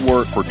never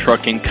work for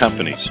trucking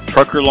companies.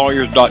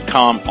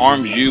 TruckerLawyers.com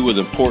arms you with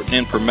important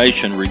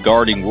information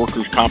regarding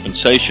workers'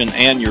 compensation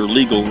and your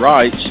legal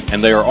rights,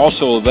 and they are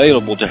also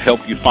available to help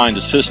you find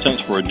assistance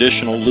for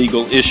additional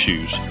legal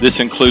issues. This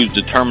includes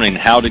determining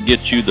how to get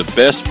you the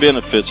best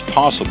benefits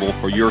possible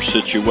for your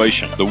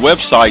situation. The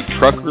website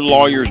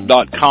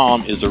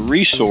TruckerLawyers.com is a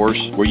resource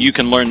where you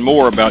can learn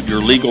more about your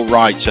legal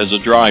rights as a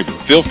driver.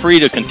 Feel free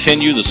to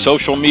continue the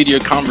social media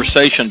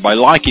conversation by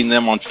liking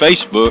them on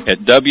Facebook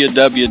at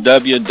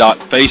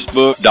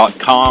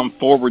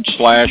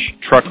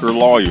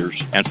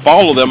www.facebook.com/TruckerLawyers and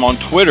follow them on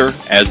Twitter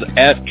as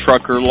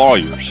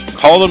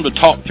 @TruckerLawyers. Call them to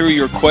talk through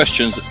your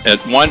questions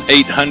at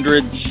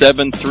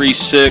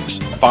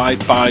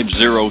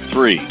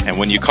 1-800-736-5503. And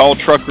when you call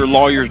TruckerLawyers.com,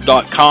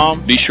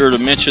 be sure to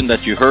mention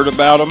that you heard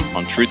about them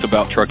on Truth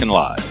About Trucking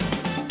Live.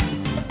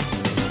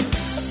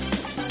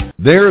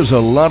 There's a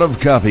lot of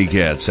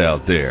copycats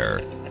out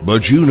there,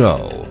 but you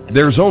know,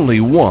 there's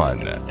only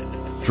one.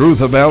 Truth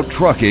About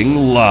Trucking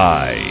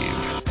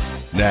Live.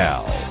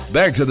 Now,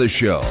 back to the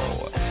show.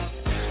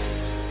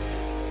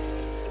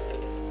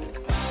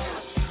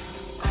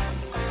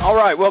 All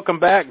right, welcome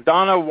back.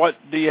 Donna, what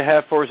do you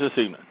have for us this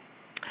evening?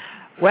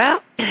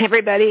 Well,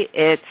 everybody,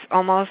 it's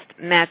almost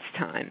Matt's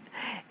time.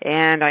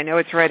 And I know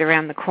it's right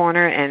around the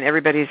corner, and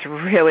everybody's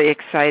really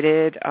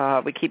excited.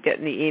 We keep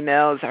getting the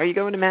emails, are you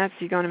going to Matt's?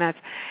 Are you going to Matt's?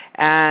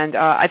 And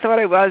I thought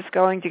I was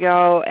going to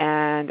go,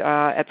 and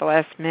at the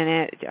last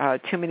minute,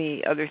 too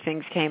many other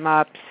things came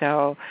up,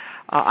 so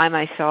I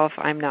myself,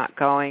 I'm not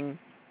going.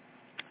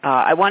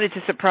 I wanted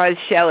to surprise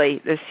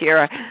Shelley this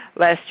year.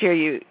 Last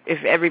year,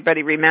 if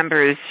everybody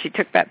remembers, she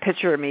took that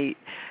picture of me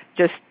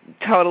just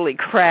totally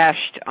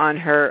crashed on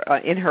her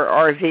in her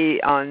RV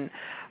on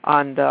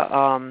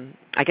the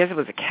I guess it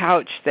was a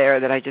couch there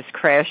that I just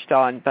crashed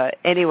on. But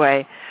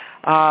anyway,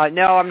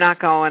 no, I'm not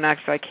going.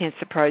 Actually, I can't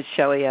surprise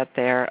Shelley out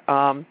there.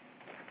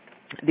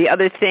 The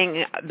other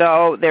thing,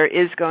 though, there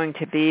is going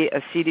to be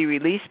a CD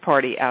release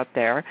party out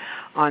there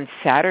on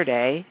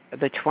Saturday,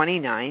 the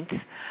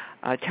 29th.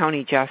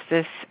 Tony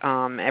Justice,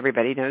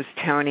 everybody knows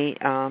Tony,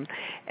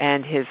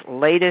 and his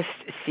latest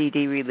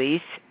CD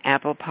release,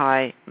 Apple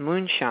Pie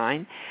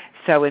Moonshine.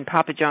 So in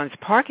Papa John's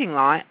parking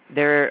lot,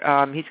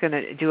 he's going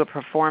to do a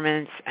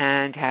performance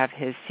and have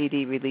his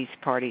CD release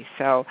party.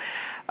 So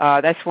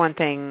that's one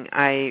thing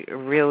I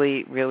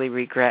really, really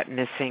regret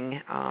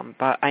missing.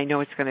 But I know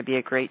it's going to be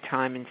a great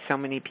time, and so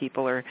many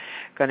people are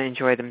going to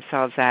enjoy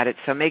themselves at it.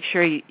 So make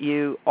sure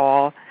you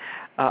all...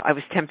 I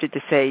was tempted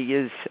to say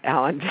use,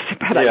 Alan,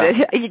 but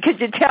yeah. Could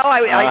you tell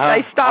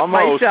I stopped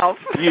myself?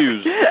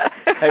 Use.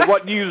 Hey,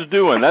 what use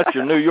doing? That's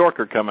your New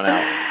Yorker coming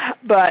out.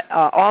 But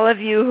all of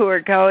you who are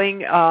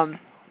going,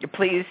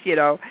 please,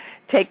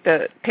 take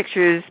the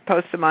pictures,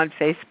 post them on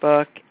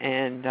Facebook,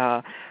 and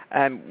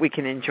we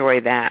can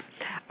enjoy that.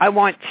 I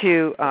want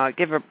to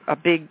give a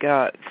big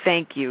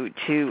thank you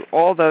to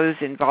all those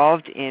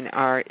involved in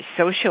our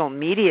social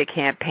media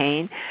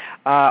campaign,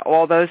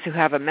 all those who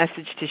have a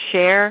message to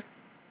share.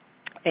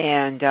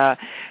 And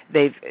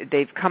they've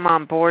come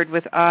on board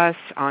with us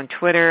on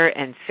Twitter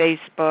and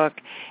Facebook.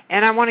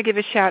 And I want to give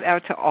a shout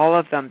out to all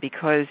of them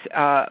because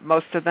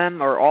most of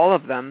them or all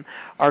of them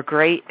are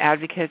great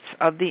advocates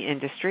of the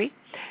industry.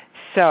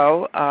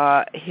 So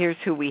here's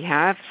who we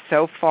have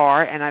so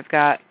far, and I've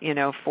got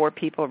 4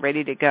 people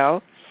ready to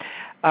go.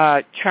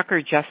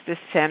 Trucker Justice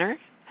Center,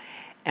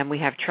 and we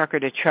have Trucker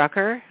to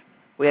Trucker.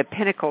 We have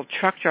Pinnacle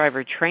Truck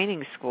Driver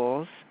Training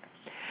Schools.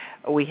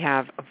 We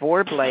have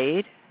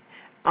Vorblade.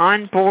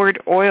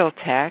 Onboard Oil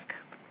Tech,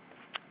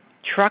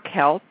 Truck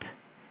Help,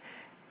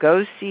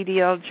 Go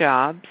CDL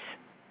Jobs,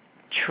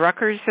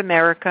 Truckers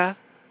America,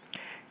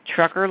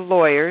 Trucker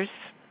Lawyers,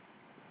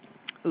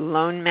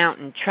 Lone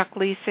Mountain Truck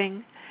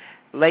Leasing,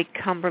 Lake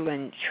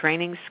Cumberland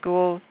Training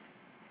School,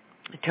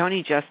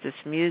 Tony Justice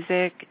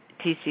Music,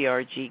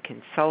 TCRG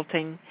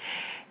Consulting.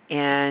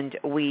 And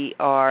we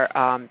are,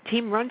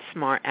 Team Run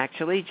Smart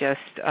actually just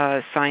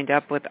signed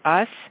up with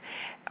us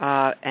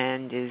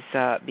and is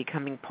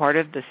becoming part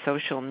of the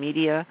social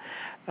media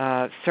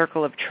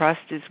circle of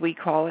trust, as we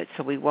call it.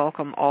 So we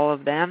welcome all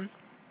of them.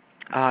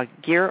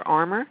 Gear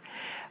Armor,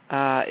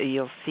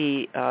 you'll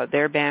see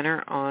their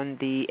banner on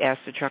the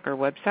Ask the Trucker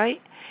website.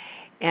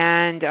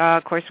 And,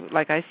 of course,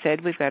 like I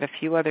said, we've got a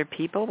few other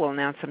people. We'll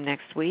announce them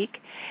next week.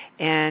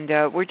 And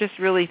we're just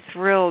really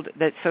thrilled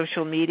that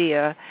social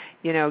media,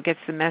 gets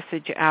the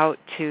message out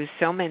to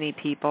so many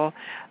people.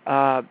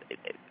 I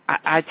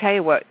tell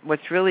you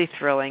what's really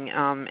thrilling,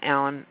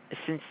 Alan,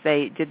 since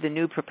they did the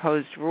new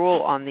proposed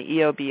rule on the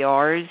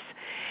EOBRs,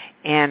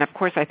 and, of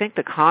course, I think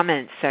the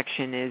comment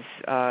section is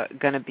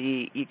going to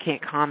be, you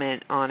can't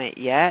comment on it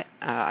yet.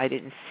 I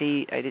didn't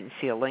see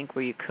a link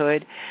where you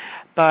could.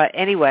 But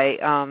anyway,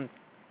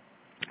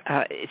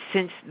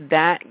 since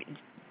that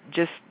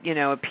just,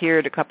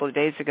 appeared a couple of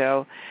days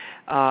ago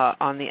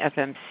on the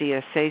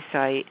FMCSA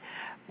site,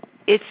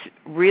 it's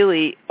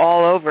really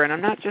all over. And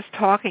I'm not just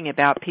talking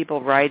about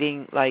people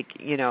writing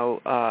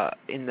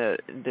in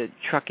the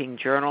trucking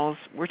journals.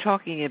 We're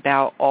talking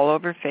about all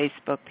over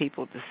Facebook,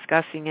 people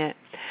discussing it.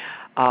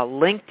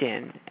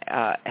 LinkedIn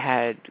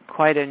had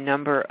quite a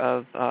number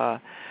of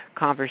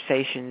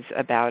conversations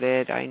about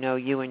it. I know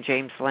you and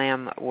James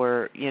Lamb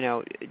were,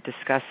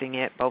 discussing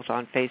it both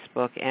on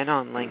Facebook and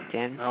on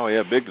LinkedIn. Oh,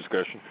 yeah, big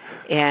discussion.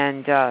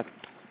 And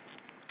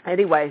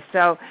anyway,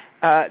 so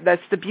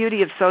that's the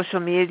beauty of social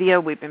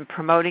media. We've been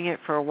promoting it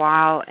for a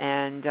while,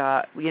 and,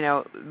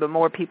 the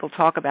more people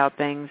talk about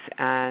things,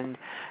 and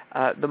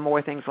the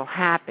more things will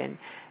happen.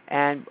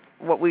 And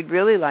what we'd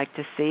really like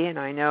to see, and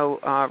I know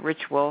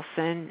Rich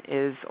Wilson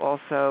is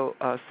also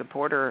a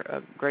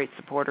great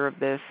supporter of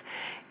this,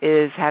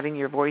 is having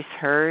your voice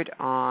heard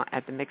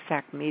at the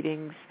MCSAC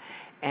meetings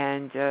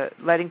and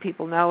letting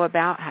people know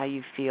about how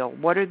you feel.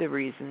 What are the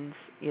reasons,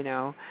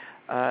 you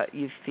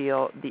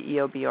feel the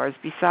EOBRs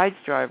besides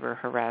driver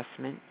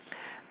harassment,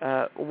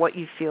 what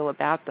you feel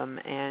about them.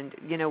 And,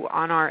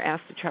 on our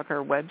Ask the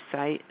Trucker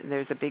website,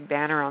 there's a big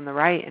banner on the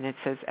right, and it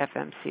says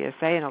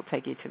FMCSA, and it'll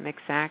take you to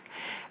MCSAC.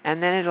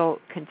 And then it'll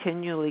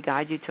continually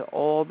guide you to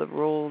all the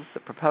rules, the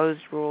proposed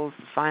rules,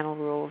 the final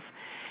rules.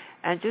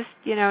 And just,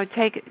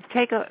 take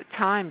a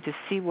time to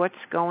see what's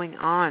going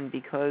on,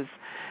 because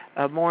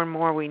more and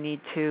more we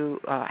need to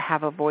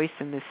have a voice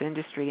in this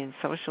industry, and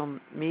social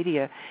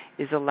media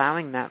is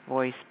allowing that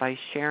voice by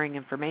sharing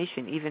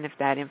information, even if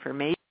that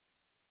information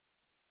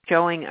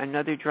showing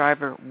another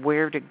driver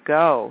where to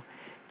go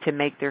to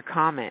make their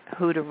comment,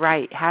 who to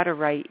write, how to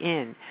write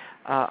in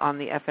on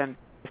the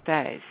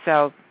FMCSA.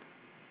 So,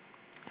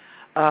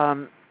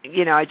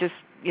 I just,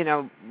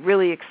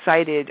 really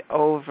excited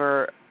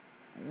over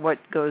what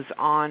goes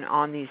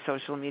on these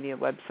social media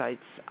websites.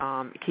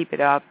 Keep it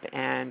up,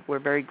 and we're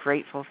very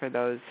grateful for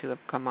those who have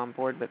come on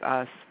board with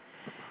us,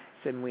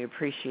 and we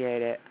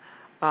appreciate it.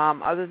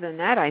 Other than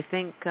that, I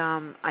think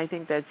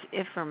that's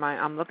it for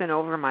I'm looking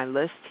over my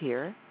list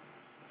here,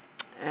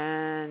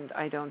 and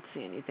I don't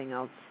see anything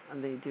else.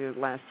 They do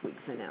last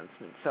week's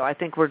announcement. So I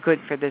think we're good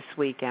for this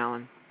week,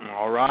 Alan.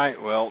 All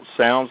right. Well,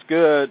 sounds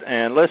good.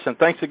 And listen,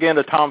 thanks again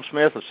to Tom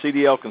Smith of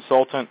CDL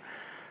Consultant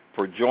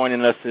for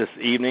joining us this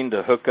evening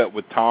to hook up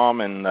with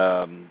Tom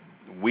and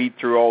weed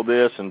through all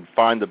this and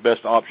find the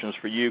best options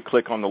for you.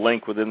 Click on the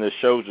link within this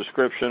show's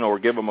description or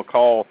give them a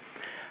call,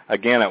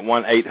 again, at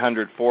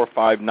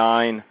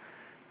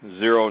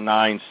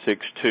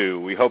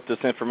 1-800-459-0962. We hope this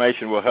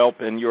information will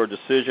help in your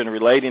decision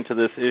relating to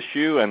this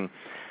issue, and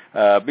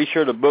be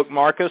sure to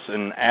bookmark us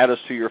and add us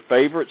to your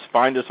favorites.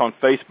 Find us on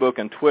Facebook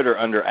and Twitter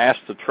under Ask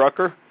the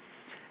Trucker,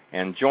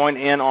 and join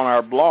in on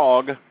our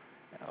blog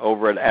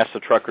over at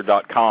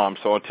AskTheTrucker.com.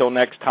 So until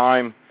next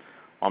time,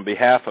 on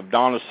behalf of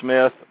Donna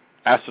Smith,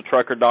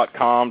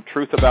 AskTheTrucker.com,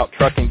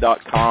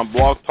 TruthAboutTrucking.com,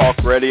 Blog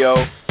Talk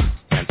Radio,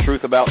 and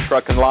Truth About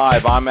Trucking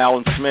Live, I'm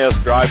Alan Smith.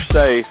 Drive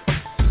safe,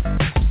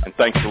 and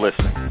thanks for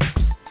listening.